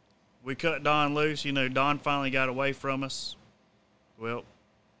we cut Don loose. Don finally got away from us. Well,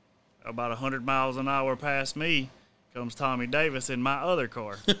 about 100 miles an hour past me comes Tommy Davis in my other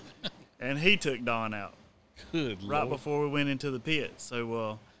car, and he took Don out Good right Lord. before we went into the pit.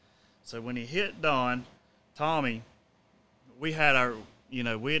 So when he hit Don, Tommy, we had our,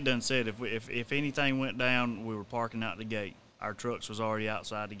 we had done said if anything went down, we were parking out the gate. Our trucks was already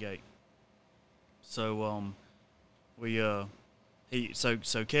outside the gate. So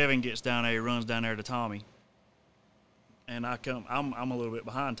so Kevin gets down there, he runs down there to Tommy, and I'm a little bit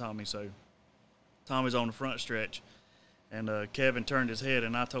behind Tommy, so Tommy's on the front stretch, and Kevin turned his head,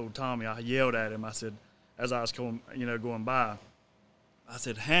 and I told Tommy, I yelled at him, I said, as I was going by, I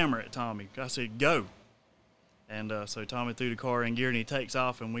said, hammer it, Tommy. I said, go. And so Tommy threw the car in gear, and he takes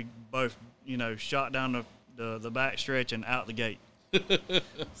off, and we both, shot down the back stretch and out the gate.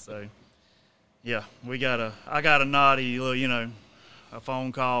 So, yeah, I got a naughty little, a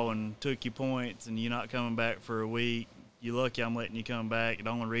phone call and took your points, and you're not coming back for a week. You're lucky I'm letting you come back. The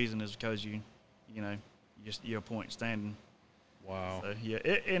only reason is because you're a point standing. Wow. So, yeah,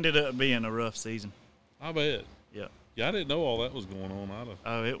 it ended up being a rough season. I bet. Yeah. Yeah, I didn't know all that was going on.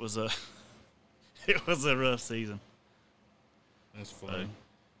 Oh, it was a rough season. That's funny.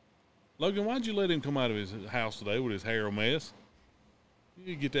 Logan, why'd you let him come out of his house today with his hair a mess?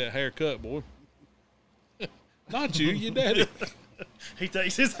 You get that hair cut, boy. Not you, your daddy. He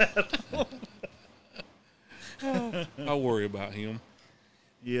takes his hat off. I worry about him.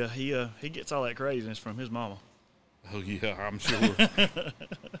 Yeah, he gets all that craziness from his mama. Oh yeah, I'm sure.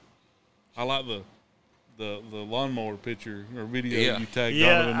 I like the lawnmower picture or video you tagged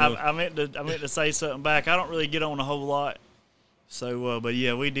Donovan with. I meant to say something back. I don't really get on a whole lot, so but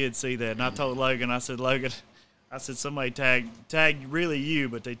yeah, we did see that, and I told Logan. I said, Logan, somebody tagged really you,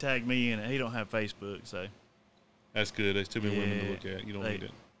 but they tagged me in it. He don't have Facebook, so That's good. There's too many women to look at. You don't need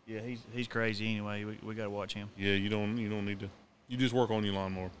it. Yeah, he's crazy anyway. We got to watch him. Yeah, you don't need to. You just work on your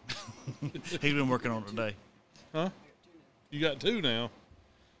lawnmower. He's been working on it today. Huh? You got 2 now.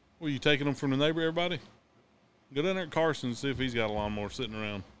 Well, you taking them from the neighbor, everybody? Go down there at Carson and see if he's got a lawnmower sitting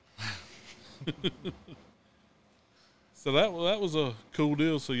around. So that was a cool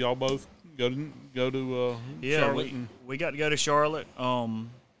deal. So y'all both go to Charlotte. We got to go to Charlotte.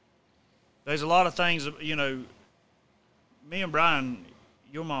 There's a lot of things, me and Brian,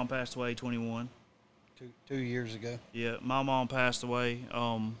 your mom passed away 21. 2 years ago. Yeah, my mom passed away.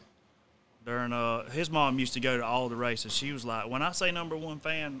 During his mom used to go to all the races. She was like, when I say #1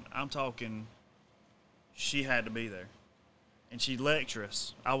 fan, I'm talking, she had to be there. and she'd lecture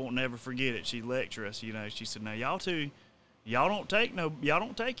us. I won't never forget it. She'd lecture us. You know, she said, "Now y'all two, y'all don't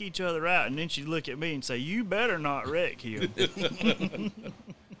take each other out." And then she'd look at me and say, "You better not wreck him."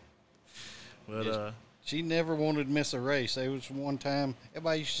 But she never wanted to miss a race. There was one time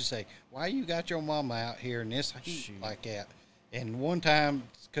everybody used to say, "Why you got your mama out here in this heat like that?" And one time,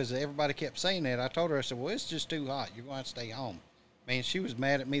 because everybody kept saying that, I told her, I said, "Well, it's just too hot. You're going to have to stay home." Man, she was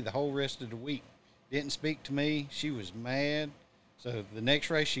mad at me the whole rest of the week. Didn't speak to me. She was mad. So the next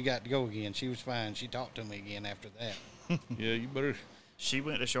race, she got to go again. She was fine. She talked to me again after that. Yeah, you better. She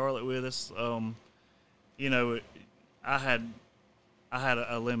went to Charlotte with us. You know, I had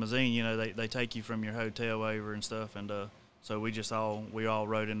a limousine. You know, they take you from your hotel over and stuff, and so we all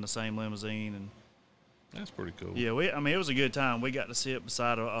rode in the same limousine, and That's pretty cool. yeah, I mean, it was a good time. We got to sit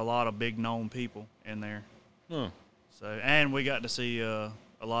beside a lot of big known people in there. Huh. So, and we got to see a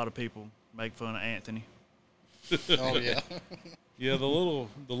lot of people make fun of Anthony. Oh, yeah. Yeah, the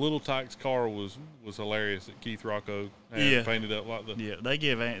little Tykes car was hilarious that Keith Rocco had painted up like the. Yeah, they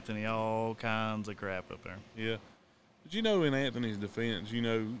give Anthony all kinds of crap up there. Yeah. But you know, in Anthony's defense, you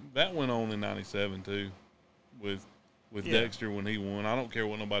know, that went on in '97 too with Dexter when he won. I don't care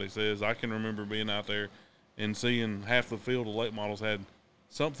what nobody says. I can remember being out there and seeing half the field of late models had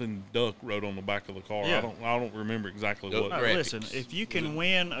something Duck wrote on the back of the car. Yeah. I don't remember exactly Duck what. No, graphics. listen, if you can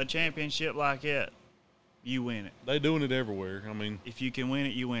win a championship like that, you win it. They doing it everywhere. I mean, If you can win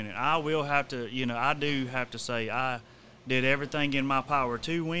it, you win it. I will have to, I do have to say I did everything in my power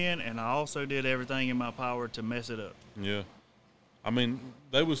to win, and I also did everything in my power to mess it up. yeah. I mean,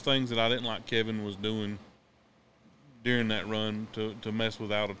 there was things that I didn't like Kevin was doing during that run to mess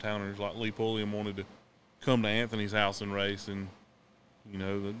with out-of-towners. Like Lee Pulliam wanted to come to Anthony's house and race and,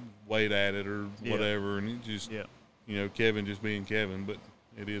 wait at it or Yeah. whatever. And it just, Yeah. Kevin just being Kevin. But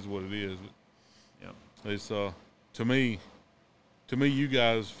it is what it is. But Yep. it's, to me, you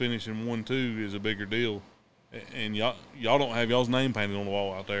guys finishing 1-2 is a bigger deal. And y'all don't have y'all's name painted on the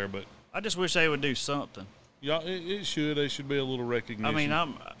wall out there, but I just wish they would do something. y'all, it should. There should be a little recognition. I mean,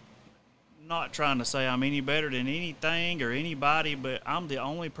 I'm not trying to say I'm any better than anything or anybody, but I'm the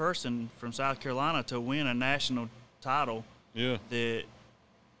only person from South Carolina to win a national title yeah, that,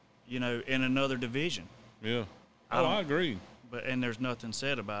 in another division. yeah. I Oh, don't- I agree. And there's nothing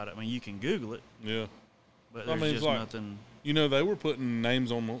said about it. I mean, you can Google it, Yeah. but I there's mean, it's just like- nothing. They were putting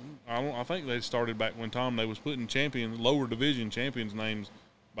names on the. I think they started back when they was putting lower division champions names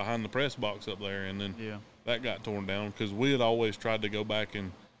behind the press box up there, and then Yeah. that got torn down because we had always tried to go back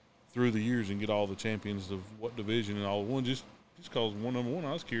and through the years and get all the champions of what division and all one just because number one,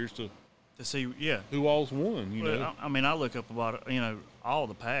 I was curious to See, yeah. who all's won. You know, Well, I mean, I look up about all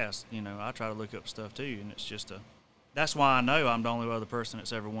the past. I try to look up stuff too, and it's just that's why I know I'm the only other person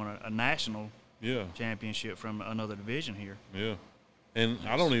that's ever won a national yeah, championship from another division here. yeah. And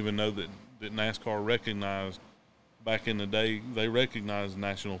I don't even know that NASCAR recognized back in the day. They recognized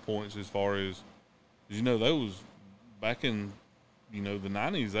national points as far as those back in the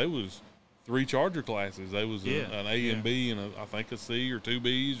 '90s. They was 3 Charger classes. They was Yeah, an A and B and I think a C or 2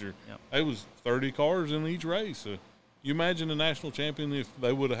 Bs or Yep. it was 30 cars in each race. So you imagine a national champion if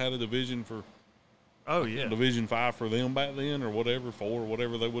they would have had a division for Oh yeah. Division 5 for them back then or whatever 4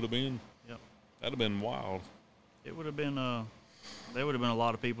 whatever they would have been. Yep. That'd have been wild. It would have been there would have been a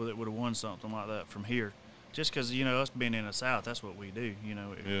lot of people that would have won something like that from here, just because us being in the South, that's what we do.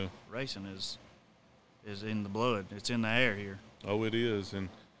 Yeah. Racing is in the blood. It's in the air here. Oh, it is, and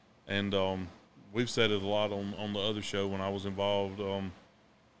we've said it a lot on the other show when I was involved.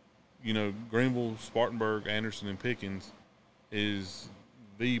 Greenville, Spartanburg, Anderson, and Pickens is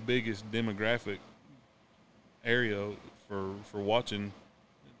the biggest demographic area for watching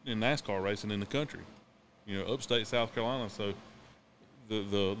in NASCAR racing in the country. Upstate South Carolina. So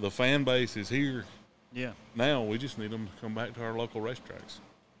the fan base is here. Yeah. Now we just need them to come back to our local racetracks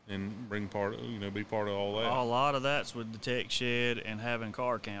and bring be part of all that. A lot of that's with the tech shed and having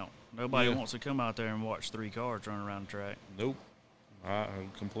car count. Nobody Yeah. wants to come out there and watch 3 cars run around the track. Nope. I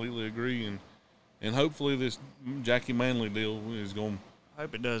completely agree. And hopefully this Jackie Manley deal is going I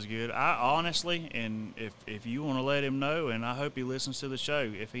hope it does good. I honestly, and if you want to let him know, and I hope he listens to the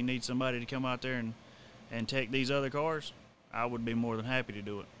show, if he needs somebody to come out there and take these other cars, I would be more than happy to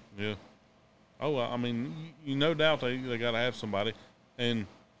do it. yeah. Oh, I mean, no doubt they got to have somebody. And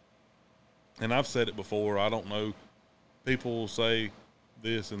I've said it before. I don't know. People will say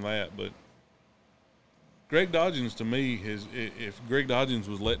this and that, but Greg Dodgens, to me, if Greg Dodgens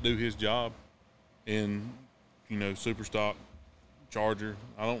was let do his job in, super stock Charger,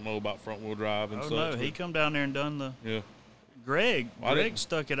 I don't know about front wheel drive and Oh such. no, but he come down there and done the. yeah, Greg I didn't-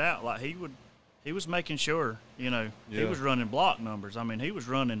 stuck it out like he would. he was making sure, he Yeah. was running block numbers. I mean, he was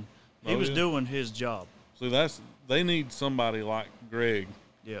doing his job. So they need somebody like Greg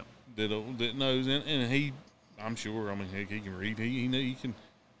Yeah. that knows, and he, I'm sure, I mean, he can read. He can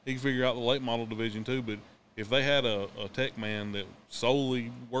figure out the late model division too. But if they had a tech man that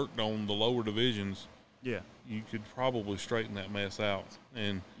solely worked on the lower divisions, Yeah. you could probably straighten that mess out.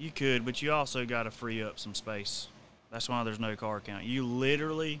 And You could, but you also got to free up some space. That's why there's no car count. You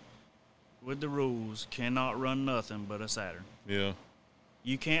literally, with the rules, cannot run nothing but a Saturn. yeah,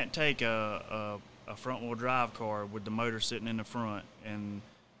 You can't take a front-wheel drive car with the motor sitting in the front and,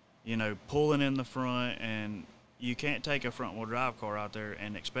 pulling in the front, and you can't take a front-wheel drive car out there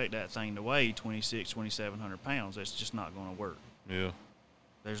and expect that thing to weigh 2,700 pounds. It's just not going to work. yeah,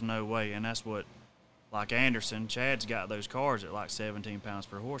 There's no way, and that's what, like Anderson, Chad's got those cars at like 17 pounds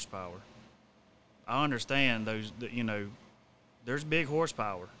per horsepower. I understand those, there's big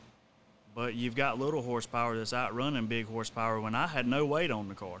horsepower, but you've got little horsepower that's outrunning big horsepower when I had no weight on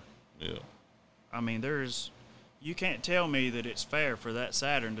the car. yeah. I mean, you can't tell me that it's fair for that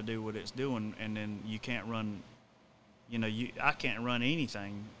Saturn to do what it's doing, and then you can't run, I can't run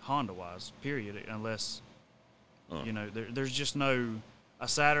anything Honda-wise, period, unless, there's just no, a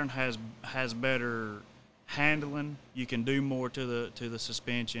Saturn has better handling. You can do more to the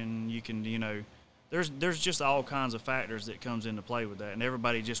suspension. You can, there's just all kinds of factors that comes into play with that, and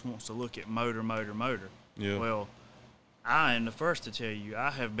everybody just wants to look at motor. Yeah. Well, I am the first to tell you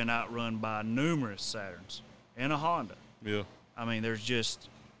I have been outrun by numerous Saturns in a Honda. Yeah. I mean, there's just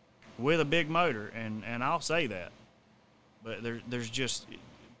with a big motor, and I'll say that, but there's just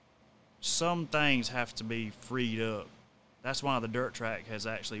some things have to be freed up. That's why the dirt track has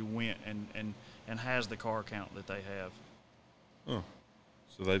actually went and has the car count that they have. Oh,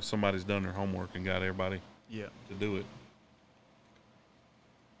 so somebody's done their homework and got everybody Yeah. to do it.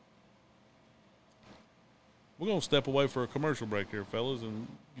 We're going to step away for a commercial break here, fellas, and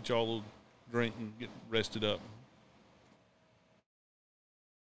get y'all a little drink and get rested up.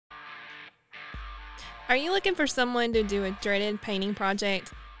 Are you looking for someone to do a dreaded painting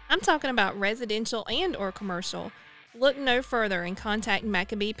project? I'm talking about residential and or commercial. Look no further and contact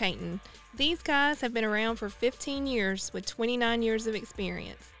Maccabee Painting. These guys have been around for 15 years with 29 years of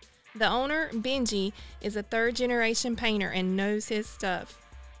experience. The owner, Benji, is a third-generation painter and knows his stuff.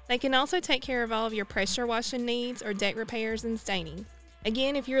 They can also take care of all of your pressure washing needs or deck repairs and staining.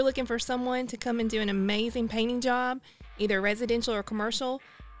 Again, if you're looking for someone to come and do an amazing painting job, either residential or commercial,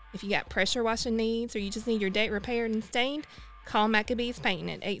 if you got pressure washing needs or you just need your deck repaired and stained, call Maccabee's Painting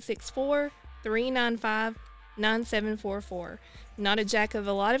at 864-395-9744. Not a jack of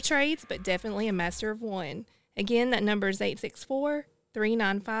a lot of trades, but definitely a master of one. Again, that number is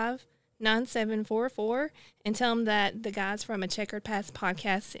 864-395-9744, and tell them that the guys from A Checkered Past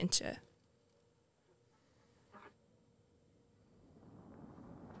Podcast sent you.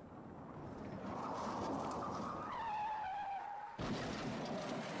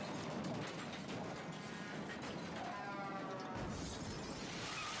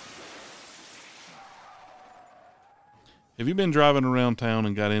 Have you been driving around town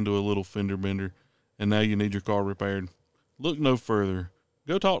and got into a little fender bender, and now you need your car repaired? Look no further.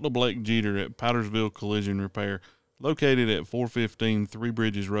 Go talk to Blake Jeter at Powdersville Collision Repair, located at 415 Three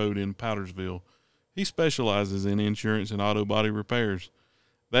Bridges Road in Powdersville. He specializes in insurance and auto body repairs.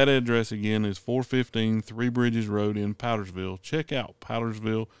 That address again is 415 Three Bridges Road in Powdersville. Check out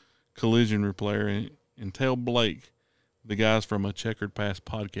Powdersville Collision Repair and tell Blake the guys from A Checkered Past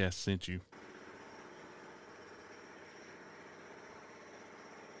Podcast sent you.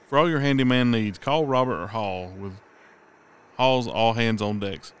 For all your handyman needs, call Robert Hall with Hall's All Hands on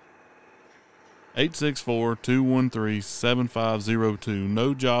Decks. 864-213-7502.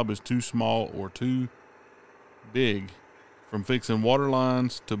 No job is too small or too big, from fixing water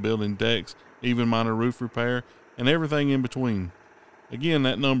lines to building decks, even minor roof repair, and everything in between. Again,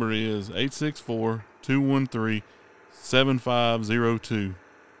 that number is 864-213-7502.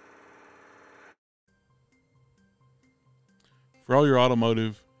 For all your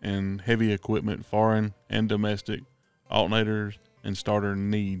automotive and heavy equipment, foreign and domestic, alternators and starter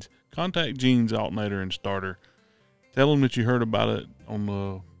needs, contact Gene's Alternator and Starter. Tell them that you heard about it on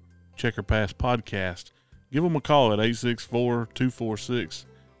the Checker Pass podcast. Give them a call at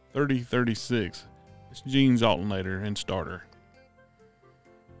 864-246-3036. It's Gene's Alternator and Starter.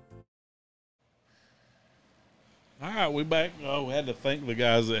 All right, we back. We had to thank the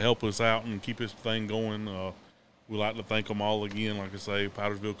guys that help us out and keep this thing going. We like to thank them all again. Like I say,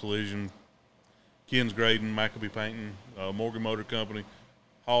 Powdersville Collision, Ken's Grading, Maccabee Painting, Morgan Motor Company,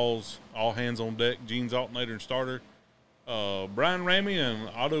 Hall's All Hands on Deck, Gene's Alternator and Starter. Brian Ramey and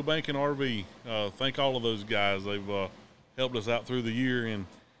Auto Bank and RV. Thank all of those guys. They've helped us out through the year,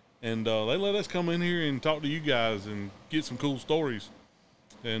 and they let us come in here and talk to you guys and get some cool stories.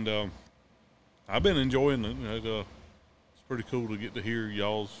 And I've been enjoying it. It's pretty cool to get to hear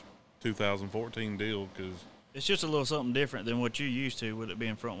y'all's 2014 deal, because It's just a little something different than what you used to with it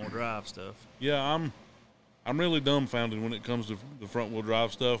being front-wheel drive stuff. yeah, I'm really dumbfounded when it comes to the front-wheel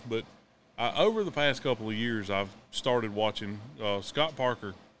drive stuff. But over the past couple of years, I've started watching Scott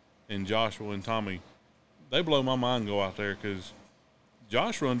Parker and Joshua and Tommy. They blow my mind go out there, because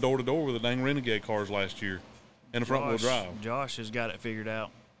Josh run door-to-door with the dang Renegade cars last year in a front-wheel drive. Josh has got it figured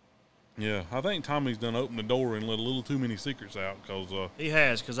out. Yeah, I think Tommy's done opened the door and let a little too many secrets out, because He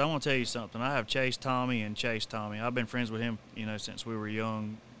has, because I want to tell you something. I have chased Tommy and chased Tommy. I've been friends with him, since we were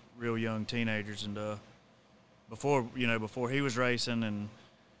young, real young teenagers, and before he was racing, and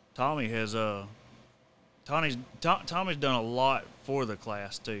Tommy has Tommy's done a lot for the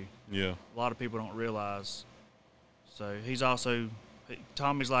class too. yeah. A lot of people don't realize. So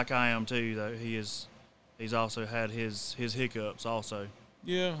Tommy's like I am too, though. He's also had his hiccups also.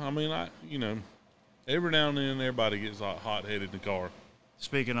 Yeah, I mean, every now and then everybody gets hot-headed in the car.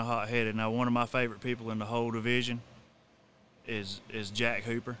 Speaking of hot-headed, now one of my favorite people in the whole division is Jack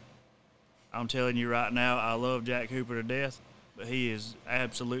Hooper. I'm telling you right now, I love Jack Hooper to death, but he is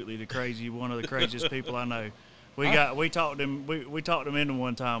absolutely one of the craziest people I know. We talked him into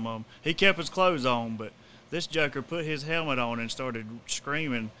one time. He kept his clothes on, but this joker put his helmet on and started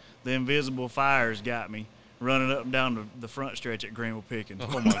screaming, "The invisible fires got me," running up and down the front stretch at Greenville Pickens.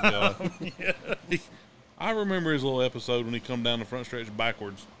 Oh, my God. Yeah. I remember his little episode when he come down the front stretch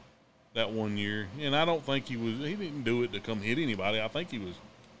backwards that one year, and I don't think he didn't do it to come hit anybody. I think he was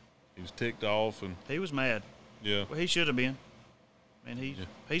ticked off, and he was mad. Yeah. Well, he should have been. And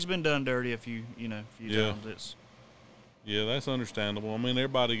he's been done dirty a few times. Yeah, that's understandable. I mean,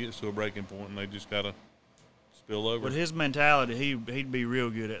 everybody gets to a breaking point, and they just got to spill over. With his mentality, he'd be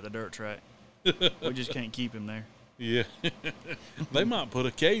real good at the dirt track. We just can't keep him there. Yeah. They might put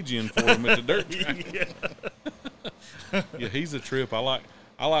a cage in for him at the dirt track. Yeah, he's a trip. I like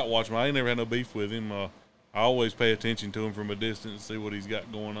watching him. I ain't never had no beef with him. I always pay attention to him from a distance, see what he's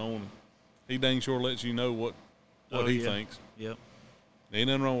got going on. He dang sure lets you know what he thinks. Yep. Ain't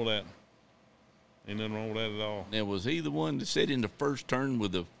nothing wrong with that. Ain't nothing wrong with that at all. Now, was he the one that sat in the first turn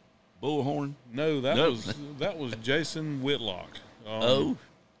with the bullhorn? No, that was Jason Whitlock.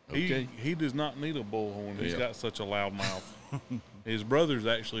 Okay. He does not need a bullhorn. He's got such a loud mouth. His brother's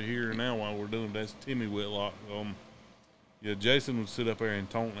actually here now while we're doing that's Timmy Whitlock. Jason would sit up there and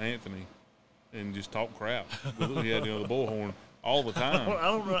taunt Anthony and just talk crap. He had the bullhorn all the time. I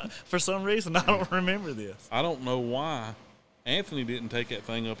don't. For some reason, I don't remember this. I don't know why Anthony didn't take that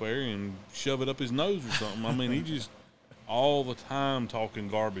thing up there and shove it up his nose or something. I mean, he just all the time talking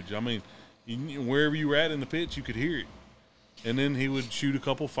garbage. I mean, wherever you were at in the pits, you could hear it. And then he would shoot a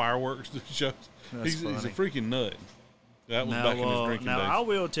couple fireworks to show. He's a freaking nut. That was back in his drinking days. Now, I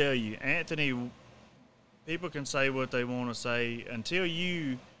will tell you, Anthony, people can say what they want to say. Until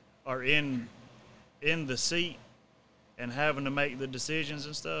you are in the seat and having to make the decisions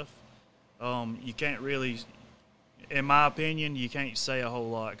and stuff, you can't really, in my opinion, you can't say a whole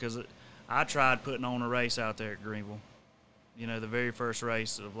lot. Because I tried putting on a race out there at Greenville. The very first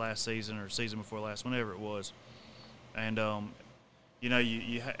race of last season or season before last, whenever it was. And,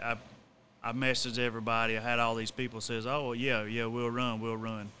 I messaged everybody. I had all these people says, "Oh, yeah, we'll run. We'll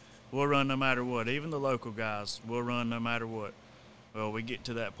run no matter what." Even the local guys, we'll run no matter what. Well, we get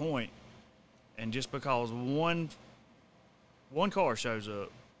to that point, and just because one car shows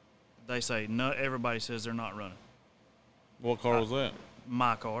up, they say, no, everybody says they're not running. What car was that?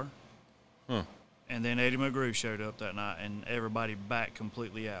 My car. Huh. And then Eddie McGrew showed up that night, and everybody backed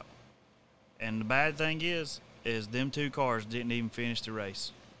completely out. And the bad thing is them two cars didn't even finish the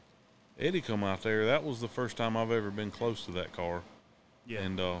race. Eddie come out there. That was the first time I've ever been close to that car. Yeah.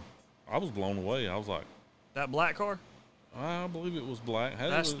 And I was blown away. I was like, that black car? I believe it was black.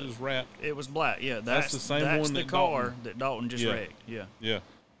 It was wrapped. It was black, yeah. That's the same one that car that Dalton just wrecked, yeah. Yeah.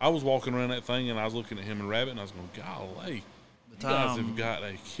 I was walking around that thing, and I was looking at him and Rabbit, and I was going, golly, you guys have got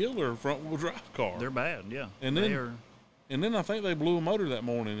a killer front-wheel drive car. They're bad, yeah. And then I think they blew a motor that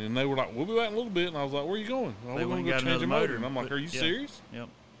morning, and they were like, we'll be back in a little bit. And I was like, where are you going? Oh, we're going to go change a motor. And I'm like, are you serious? Yep.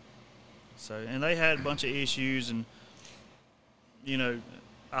 So, and they had a bunch of issues, and,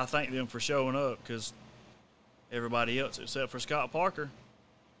 I thank them for showing up because everybody else except for Scott Parker,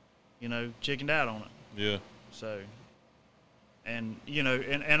 chickened out on it. Yeah. So, and,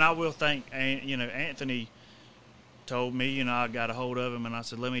 and I will thank, Anthony told me, I got a hold of him, and I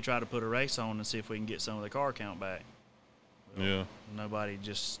said, let me try to put a race on and see if we can get some of the car count back. Yeah. Nobody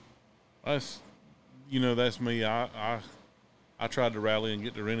just. That's me. I tried to rally and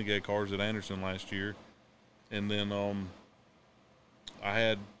get the Renegade cars at Anderson last year, and then I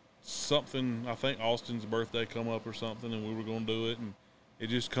had something. I think Austin's birthday come up or something, and we were going to do it, and it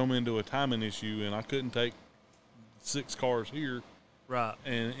just come into a timing issue, and I couldn't take 6 cars here. Right.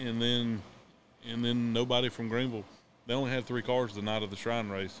 And then nobody from Greenville. They only had 3 cars the night of the Shrine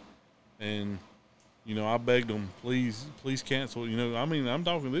race, and I begged them, please cancel. I'm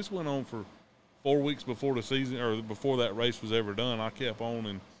talking. This went on for 4 weeks before the season, or before that race was ever done. I kept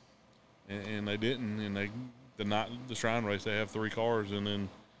on, and they didn't. And the night the Shrine race, they have 3 cars, and then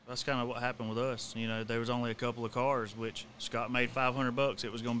that's kind of what happened with us. There was only a couple of cars, which Scott made $500.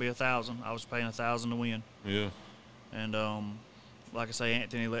 It was going to be $1,000. I was paying $1,000 to win. Yeah. And like I say,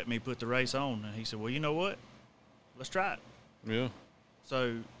 Anthony let me put the race on, and he said, "Well, you know what? Let's try it." Yeah.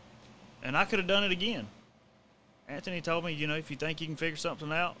 So, and I could have done it again. Anthony told me, if you think you can figure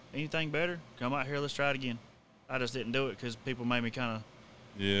something out, anything better, come out here, let's try it again. I just didn't do it because people made me kind of.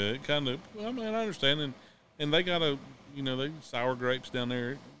 Yeah, it kind of. I understand, and they got they sour grapes down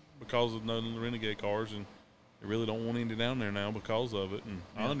there because of none of the Renegade cars, and they really don't want any down there now because of it, and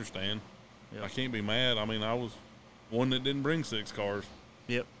I understand. Yep. I can't be mad. I was one that didn't bring 6 cars.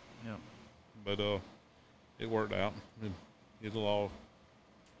 Yep. But it worked out. It'll all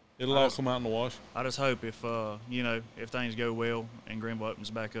come out in the wash. I just hope if things go well and Greenville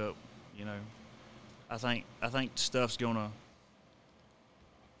opens back up, I think stuff's gonna.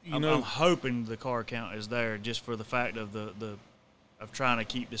 I'm hoping the car count is there just for the fact of of trying to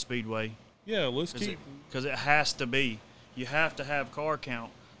keep the speedway. Yeah, let's keep, because it has to be. You have to have car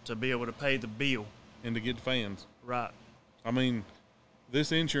count to be able to pay the bill and to get the fans. Right.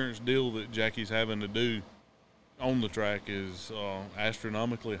 This insurance deal that Jackie's having to do on the track is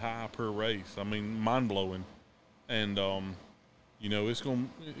astronomically high per race. Mind blowing, and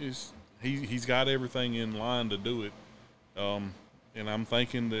he's got everything in line to do it. And I'm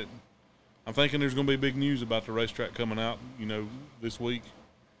thinking there's going to be big news about the racetrack coming out, this week.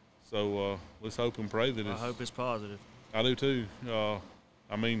 So let's hope and pray that I hope it's positive. I do too.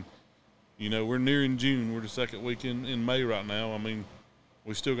 We're nearing June. We're the second week in May right now.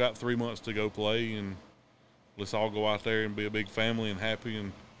 We still got 3 months to go play, and let's all go out there and be a big family and happy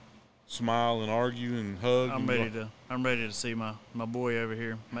and smile and argue and hug. I'm ready to see my boy over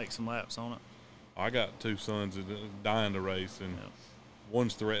here make some laps on it. I got 2 sons that are dying to race, and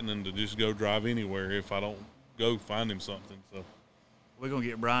one's threatening to just go drive anywhere if I don't go find him something. So we're gonna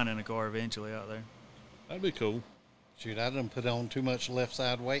get Brian in a car eventually out there. That'd be cool. Shoot, I didn't put on too much left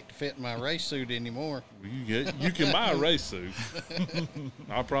side weight to fit in my race suit anymore. You can buy a race suit.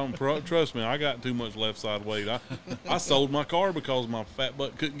 Trust me, I got too much left side weight. I sold my car because my fat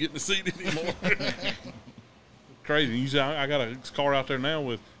butt couldn't get in the seat anymore. Crazy. You see, I got a car out there now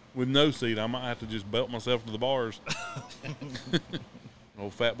with no seat. I might have to just belt myself to the bars.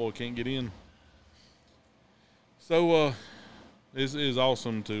 Old fat boy can't get in. So this is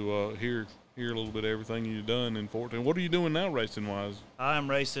awesome to hear a little bit of everything you've done in 14. What are you doing now racing wise? I am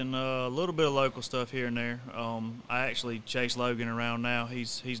racing a little bit of local stuff here and there. I actually chase Logan around now.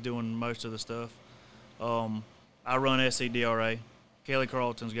 He's doing most of the stuff. I run SCDRA. Kelly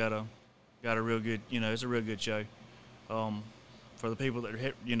Carlton's got a real good, it's a real good show. For the people that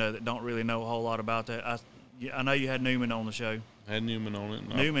that don't really know a whole lot about that, I know you had Newman on the show. I had Newman on it.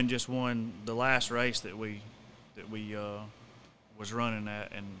 Newman just won the last race that we was running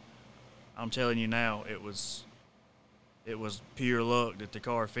at, and I'm telling you now, it was pure luck that the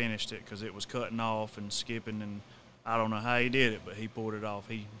car finished it, because it was cutting off and skipping, and I don't know how he did it, but he pulled it off.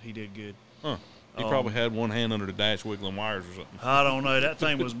 He did good. Huh. He probably had one hand under the dash wiggling wires or something. I don't know. That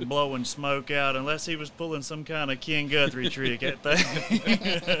thing was blowing smoke out, unless he was pulling some kind of Ken Guthrie trick. That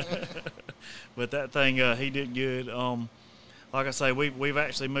thing. But that thing, he did good. Like I say, we've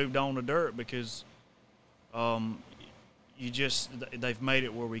actually moved on to dirt because they've made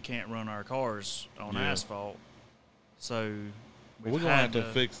it where we can't run our cars on asphalt. So we're gonna have to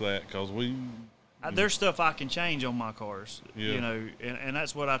fix that, because there's stuff I can change on my cars, and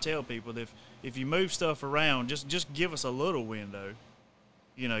that's what I tell people. If you move stuff around, just give us a little window.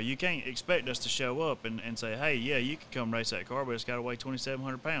 You can't expect us to show up and say, hey, yeah, you can come race that car, but it's got to weigh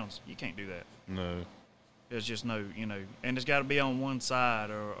 2,700 pounds. You can't do that. No. There's just no, and it's got to be on one side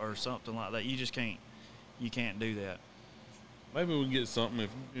or something like that. You just can't do that. Maybe we can get something if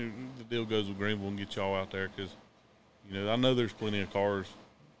the deal goes with Greenville and get y'all out there, because, I know there's plenty of cars,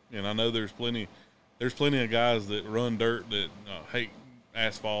 and I know there's plenty of guys that run dirt that hate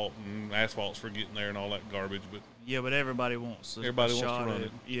asphalt, and asphalt's for getting there and all that garbage. But everybody wants a shot to run at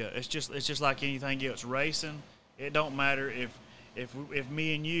it. Yeah, it's just like anything else. Racing, It don't matter if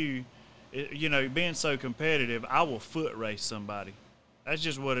me and you, you know, being so competitive, I will foot race somebody. That's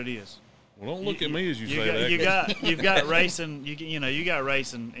just what it is. Well, don't look at me as you say that. You've got racing. You know, you got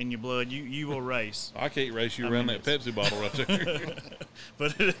racing in your blood. You will race. I can't race you around that Pepsi bottle right there.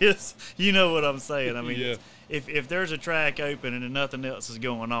 But it is. You know what I'm saying. I mean, yeah. if there's a track open and nothing else is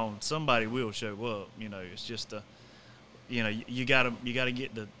going on, somebody will show up. You know, it's just you know, you gotta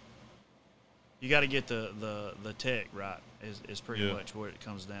get the tech right. Is pretty much what it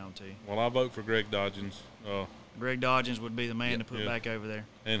comes down to. Well, I vote for Greg Dodgens. Greg Dodgens would be the man to put back over there.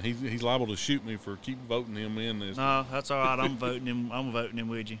 And he's liable to shoot me for keep voting him in this. No, that's all right. I'm voting him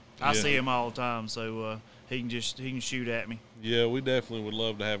with you. I see him all the time, so he can shoot at me. Yeah, we definitely would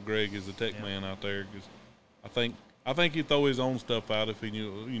love to have Greg as the tech man out there, because I think he'd throw his own stuff out if he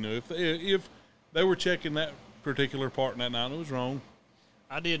knew. You know, if they were checking that particular part in that night and it was wrong.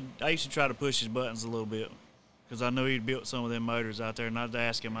 I used to try to push his buttons a little bit, because I knew he'd built some of them motors out there, and I'd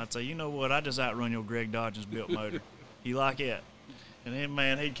ask him, I'd say, you know what, I just outrun your Greg Dodgens built motor. You like it? And then,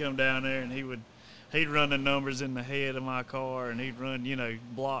 man, he'd come down there and he'd run the numbers in the head of my car, and he'd run, you know,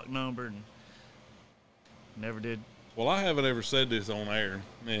 block number, and never did. Well, I haven't ever said this on air,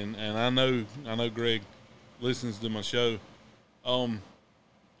 and I know Greg listens to my show. When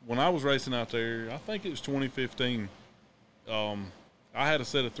I was racing out there, I think it was 2015, I had a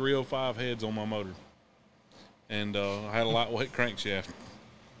set of 305 heads on my motor. And I had a lightweight crankshaft,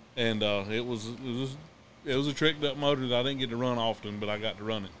 and it was a tricked up motor that I didn't get to run often, but I got to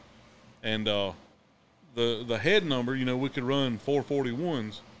run it. And the head number, you know, we could run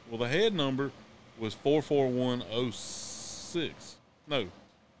 441s. Well, the head number was 44106. No,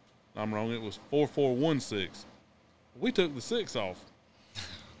 I'm wrong. It was 4416. We took the 6 off.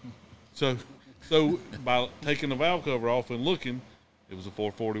 So by taking the valve cover off and looking, it was a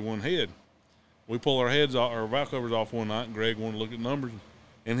 441 head. We pull our valve covers off one night, and Greg wanted to look at numbers,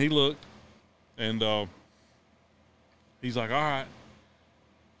 and he looked, and he's like, all right.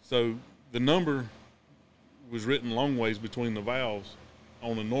 So the number was written long ways between the valves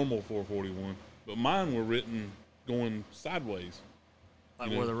on a normal 441, but mine were written going sideways.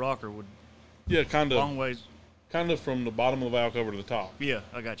 Like where the rocker would. Yeah, kind of. Long ways. Kind of from the bottom of the valve cover to the top. Yeah,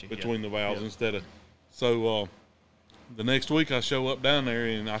 I got you. Between the valves instead of. So the next week I show up down there,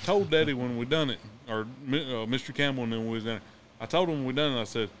 and I told Daddy when we done it, or Mr. Campbell when we was down there, I told him when we done it, I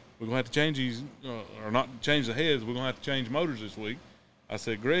said, we're going to have to change these, or not change the heads, we're going to have to change motors this week. I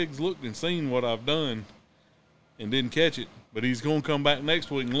said, Greg's looked and seen what I've done and didn't catch it, but he's going to come back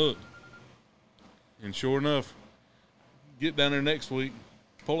next week and look. And sure enough, get down there next week,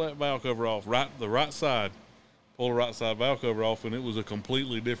 pull that valve cover off, the right side, pull the right side valve cover off, and it was a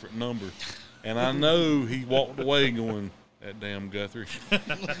completely different number. And I know he walked away going, that damn Guthrie.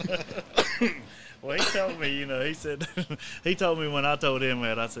 Well, he told me, you know, he told me when I told him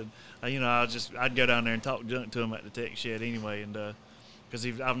that, I said, you know, I'd go down there and talk junk to him at the tech shed anyway, and because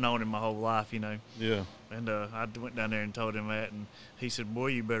I've known him my whole life, you know. Yeah. And I went down there and told him that, and he said, boy,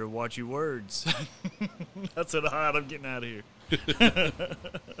 you better watch your words. I said, all right, I'm getting out of here.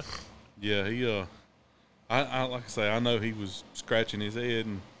 Yeah, he, I like I say, I know he was scratching his head,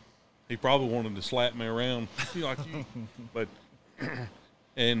 and he probably wanted to slap me around like you, but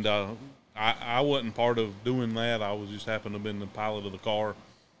and I wasn't part of doing that. I was just happened to have been the pilot of the car,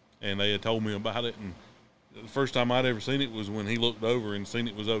 and they had told me about it. And the first time I'd ever seen it was when he looked over and seen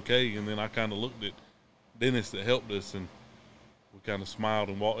it was okay. And then I kind of looked at Dennis that helped us, and we kind of smiled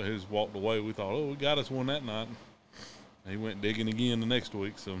and walked away. We thought, oh, we got us one that night. And he went digging again the next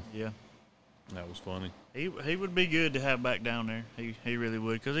week. So yeah, that was funny. He would be good to have back down there. He really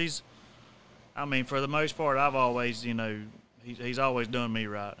would, because I mean, for the most part, I've always, you know, he's always done me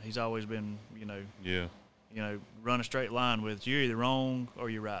right. He's always been, you know, run a straight line with you. You're either wrong or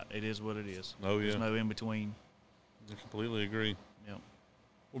you're right. It is what it is. Oh, yeah. There's no in between. I completely agree. Yep.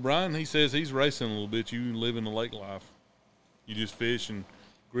 Well, Brian, he says he's racing a little bit. You live in the lake life. You just fish and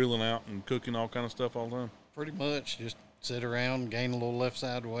grilling out and cooking all kind of stuff all the time? Pretty much. Just sit around, gain a little left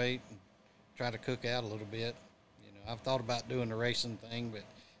side weight, and try to cook out a little bit. You know, I've thought about doing the racing thing, but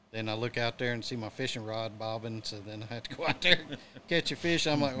then I look out there and see my fishing rod bobbing, so then I have to go out there and catch a fish.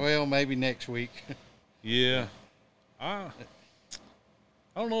 I'm like, well, maybe next week. Yeah. I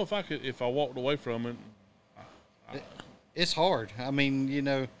don't know if I walked away from it. It's hard. I mean, you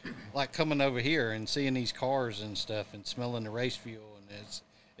know, like coming over here and seeing these cars and stuff and smelling the race fuel, and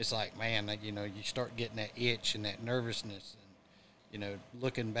it's like, man, you know, you start getting that itch and that nervousness, and, you know,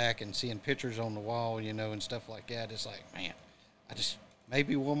 looking back and seeing pictures on the wall, you know, and stuff like that. It's like, man,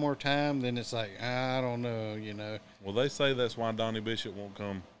 maybe one more time, then it's like, I don't know, you know. Well, they say that's why Donnie Bishop won't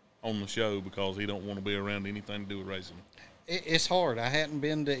come on the show because he don't want to be around anything to do with racing. It's hard. I hadn't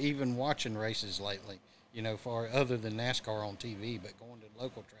been to even watching races lately, for other than NASCAR on TV, but going to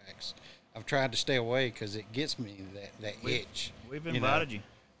local tracks, I've tried to stay away because it gets me that itch. We've invited you.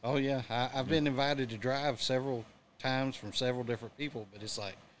 Oh, yeah. I've been invited to drive several times from several different people, but it's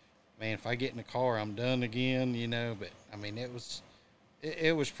like, man, if I get in the car, I'm done again, But, I mean, it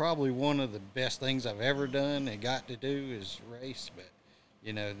was probably one of the best things I've ever done and got to do is race, but,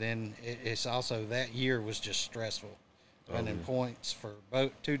 then it's also that year was just stressful. Running points for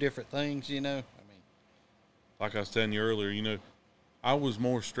both two different things, I mean. Like I was telling you earlier, I was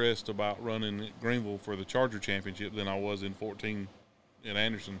more stressed about running at Greenville for the Charger Championship than I was in 14 at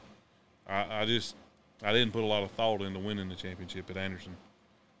Anderson. I didn't put a lot of thought into winning the championship at Anderson.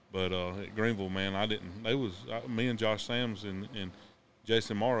 But at Greenville, man, I didn't. Me and Josh Sams and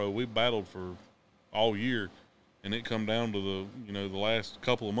Jason Morrow, we battled for all year, and it come down to the last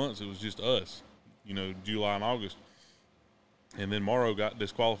couple of months, it was just us, July and August. And then Morrow got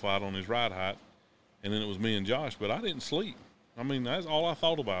disqualified on his ride height, and then it was me and Josh. But I didn't sleep. I mean, that's all I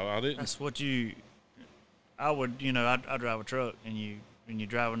thought about. I didn't. That's what I would, I drive a truck, and you're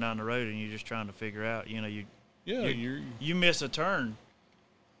driving down the road, and you're just trying to figure out, you miss a turn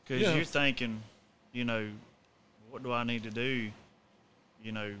because you're thinking, what do I need to do?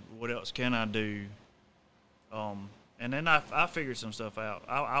 What else can I do? And then I figured some stuff out.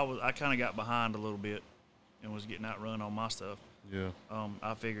 I kind of got behind a little bit and was getting outrun on my stuff. Yeah.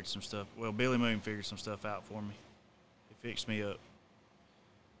 I figured some stuff. Well, Billy Moon figured some stuff out for me. He fixed me up.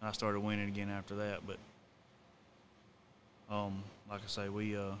 I started winning again after that. But, like I say,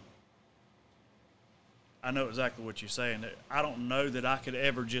 I know exactly what you're saying. I don't know that I could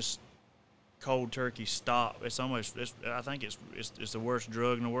ever just cold turkey stop. I think it's the worst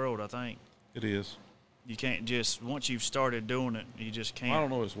drug in the world, I think. It is. You can't just, once you've started doing it, you just can't. I don't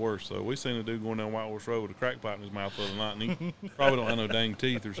know what's worse, though. We seen a dude going down White Horse Road with a crack pipe in his mouth the other night, and he probably don't have no dang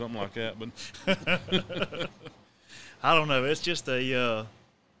teeth or something like that. But I don't know. It's just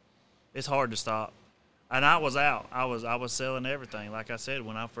it's hard to stop. And I was out. I was selling everything. Like I said,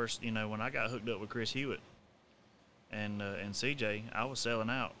 when I first, when I got hooked up with Chris Hewitt and CJ, I was selling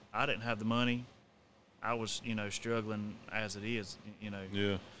out. I didn't have the money. I was, struggling as it is,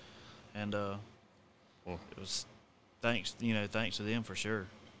 Yeah. And it was thanks to them for sure.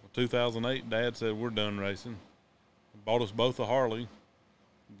 2008, Dad said, we're done racing. Bought us both a Harley.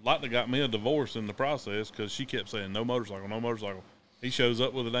 Likely got me a divorce in the process because she kept saying, no motorcycle, no motorcycle. He shows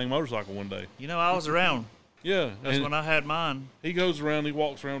up with a dang motorcycle one day. I was around. Yeah. That's when I had mine. He goes around, he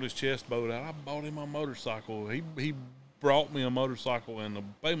walks around with his chest bowed out. I bought him a motorcycle. He brought me a motorcycle and the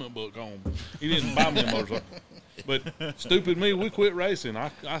payment book home. He didn't buy me a motorcycle. But stupid me, we quit racing.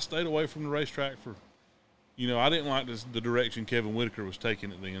 I stayed away from the racetrack for, I didn't like the direction Kevin Whitaker was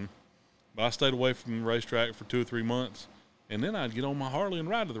taking it then. But I stayed away from the racetrack for 2 or 3 months. And then I'd get on my Harley and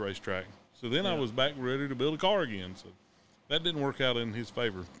ride to the racetrack. So then I was back ready to build a car again. So that didn't work out in his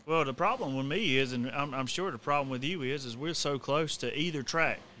favor. Well, the problem with me is, and I'm sure the problem with you is we're so close to either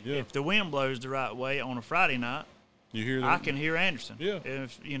track. Yeah. If the wind blows the right way on a Friday night, you hear that? I can hear Anderson. Yeah.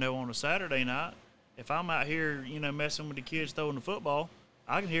 If, on a Saturday night, if I'm out here, messing with the kids throwing the football,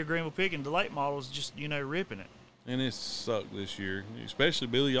 I can hear Greenville Picking, the late models, just, ripping it. And it sucked this year. Especially,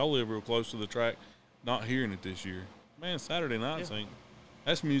 Billy, y'all live real close to the track, not hearing it this year. Man, Saturday nights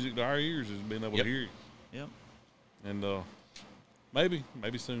that's music to our ears, is being able to hear it. Yep. And maybe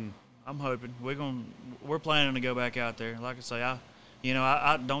soon. I'm hoping. We're planning to go back out there. Like I say,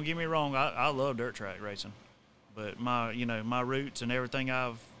 I don't get me wrong, I love dirt track racing. But my roots and everything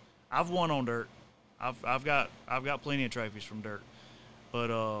I've won on dirt. I've got plenty of trophies from dirt.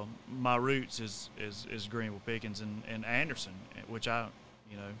 But my roots is Greenville Pickens and Anderson, which Well,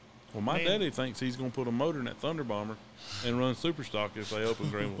 my daddy thinks he's going to put a motor in that Thunder Bomber and run super stock if they open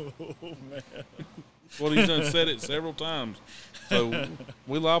Greenville. Oh, man. Well, he's done said it several times. So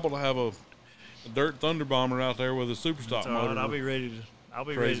we're liable to have a dirt Thunder Bomber out there with a super stock motor. Right. I'll be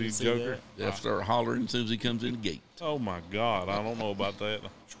ready to see Joker. They'll start hollering as soon as he comes in the gate. Oh, my God. I don't know about that.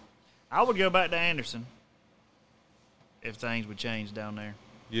 I would go back to Anderson if things would change down there.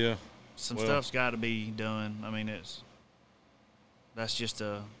 Yeah. Some stuff's got to be done. I mean, that's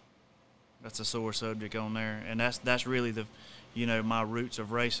a sore subject on there, and that's really my roots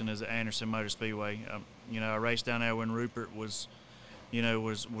of racing is at Anderson Motor Speedway. I raced down there when Rupert was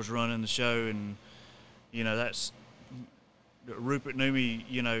running the show, and that's Rupert knew me,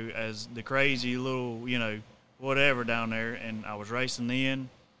 as the crazy little, whatever down there, and I was racing then,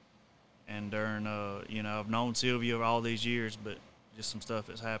 and during, I've known Sylvia all these years, but just some stuff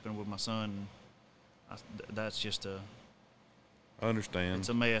that's happened with my son, and that's just I understand. It's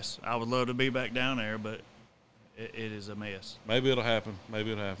a mess. I would love to be back down there, but it is a mess. Maybe it'll happen.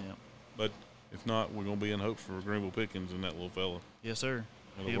 Maybe it'll happen. Yep. But if not, we're going to be in hopes for Greenville Pickens and that little fella. Yes, sir.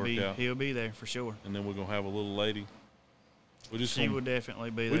 It'll work out. He'll be there for sure. And then we're going to have a little lady. She would definitely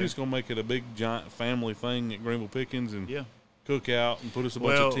be there. We're just going to make it a big, giant family thing at Greenville Pickens and cook out and put us a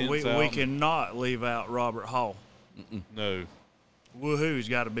bunch of tents out. We cannot leave out Robert Hall. No. Woohoo's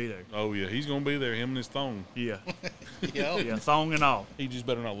got to be there. Oh, yeah. He's going to be there, him and his thong. Yeah. Yep. Yeah, thong and all. He just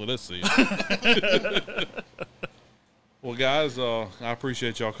better not let us see it. Well, guys, I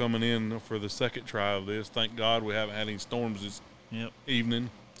appreciate y'all coming in for the second try of this. Thank God we haven't had any storms this evening.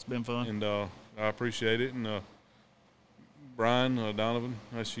 It's been fun. And I appreciate it. And Brian, Donavan,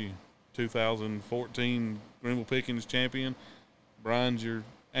 that's your 2014 Greenville Pickens champion. Brian's your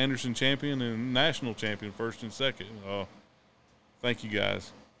Anderson champion and national champion, first and second. Thank you,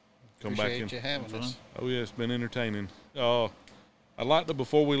 guys. Come Appreciate back in. you having us. Oh, yeah, it's been entertaining. I'd like to,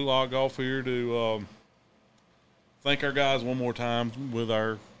 before we log off here, to thank our guys one more time with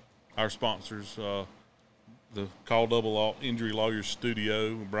our sponsors, the Call Double Injury Lawyers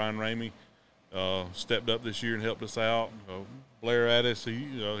Studio. Brian Ramey stepped up this year and helped us out. Blair Addis,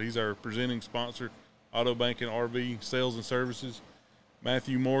 he's our presenting sponsor. Auto Bank and RV Sales and Services.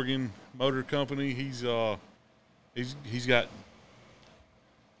 Matthew Morgan Motor Company. He's got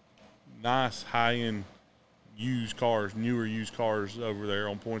nice high-end used cars, newer used cars over there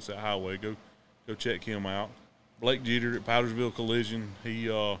on Poinsett Highway. Go check him out. Blake Jeter at Powdersville Collision. He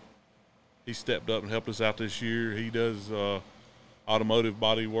stepped up and helped us out this year. He does automotive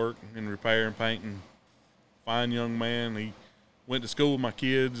body work and repair and paint. And fine young man. He went to school with my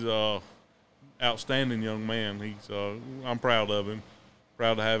kids. Outstanding young man. I'm proud of him.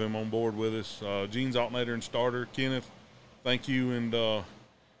 Proud to have him on board with us. Gene's alternator and starter. Kenneth, thank you, and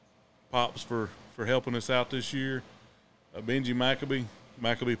Pops for helping us out this year. Benji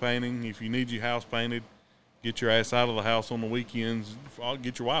Maccabee Painting. If you need your house painted, get your ass out of the house on the weekends.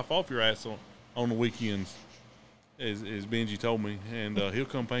 Get your wife off your ass on the weekends, as Benji told me, and he'll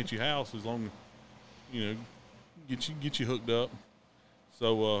come paint your house as long as get you hooked up.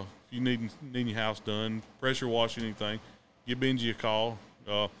 So if you need your house done, pressure wash anything, give Benji a call.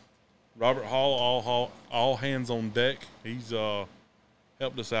 Robert Hall, all hands on deck. He's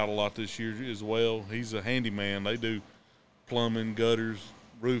helped us out a lot this year as well. He's a handyman. They do plumbing, gutters,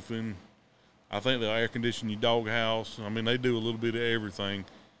 roofing. I think they'll air condition your doghouse. I mean, they do a little bit of everything.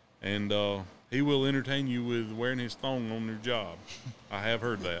 And he will entertain you with wearing his thong on their job. I have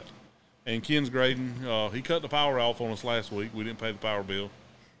heard that. And Ken's grading. He cut the power off on us last week. We didn't pay the power bill.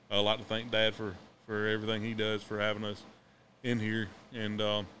 I'd like to thank Dad for everything he does for having us in here.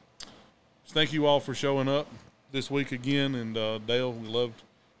 And thank you all for showing up this week again. And Dale, we loved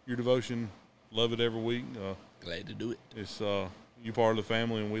your devotion. Love it every week. Glad to do it. It's you're part of the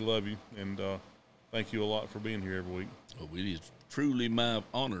family, and we love you. And thank you a lot for being here every week. Well, it is truly my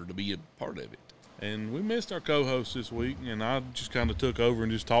honor to be a part of it. And we missed our co-host this week, and I just kind of took over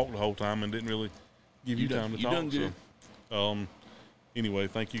and just talked the whole time and didn't really give you time to talk. Done good. So, anyway,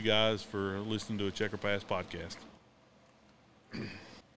 thank you guys for listening to A Checkered Past Podcast.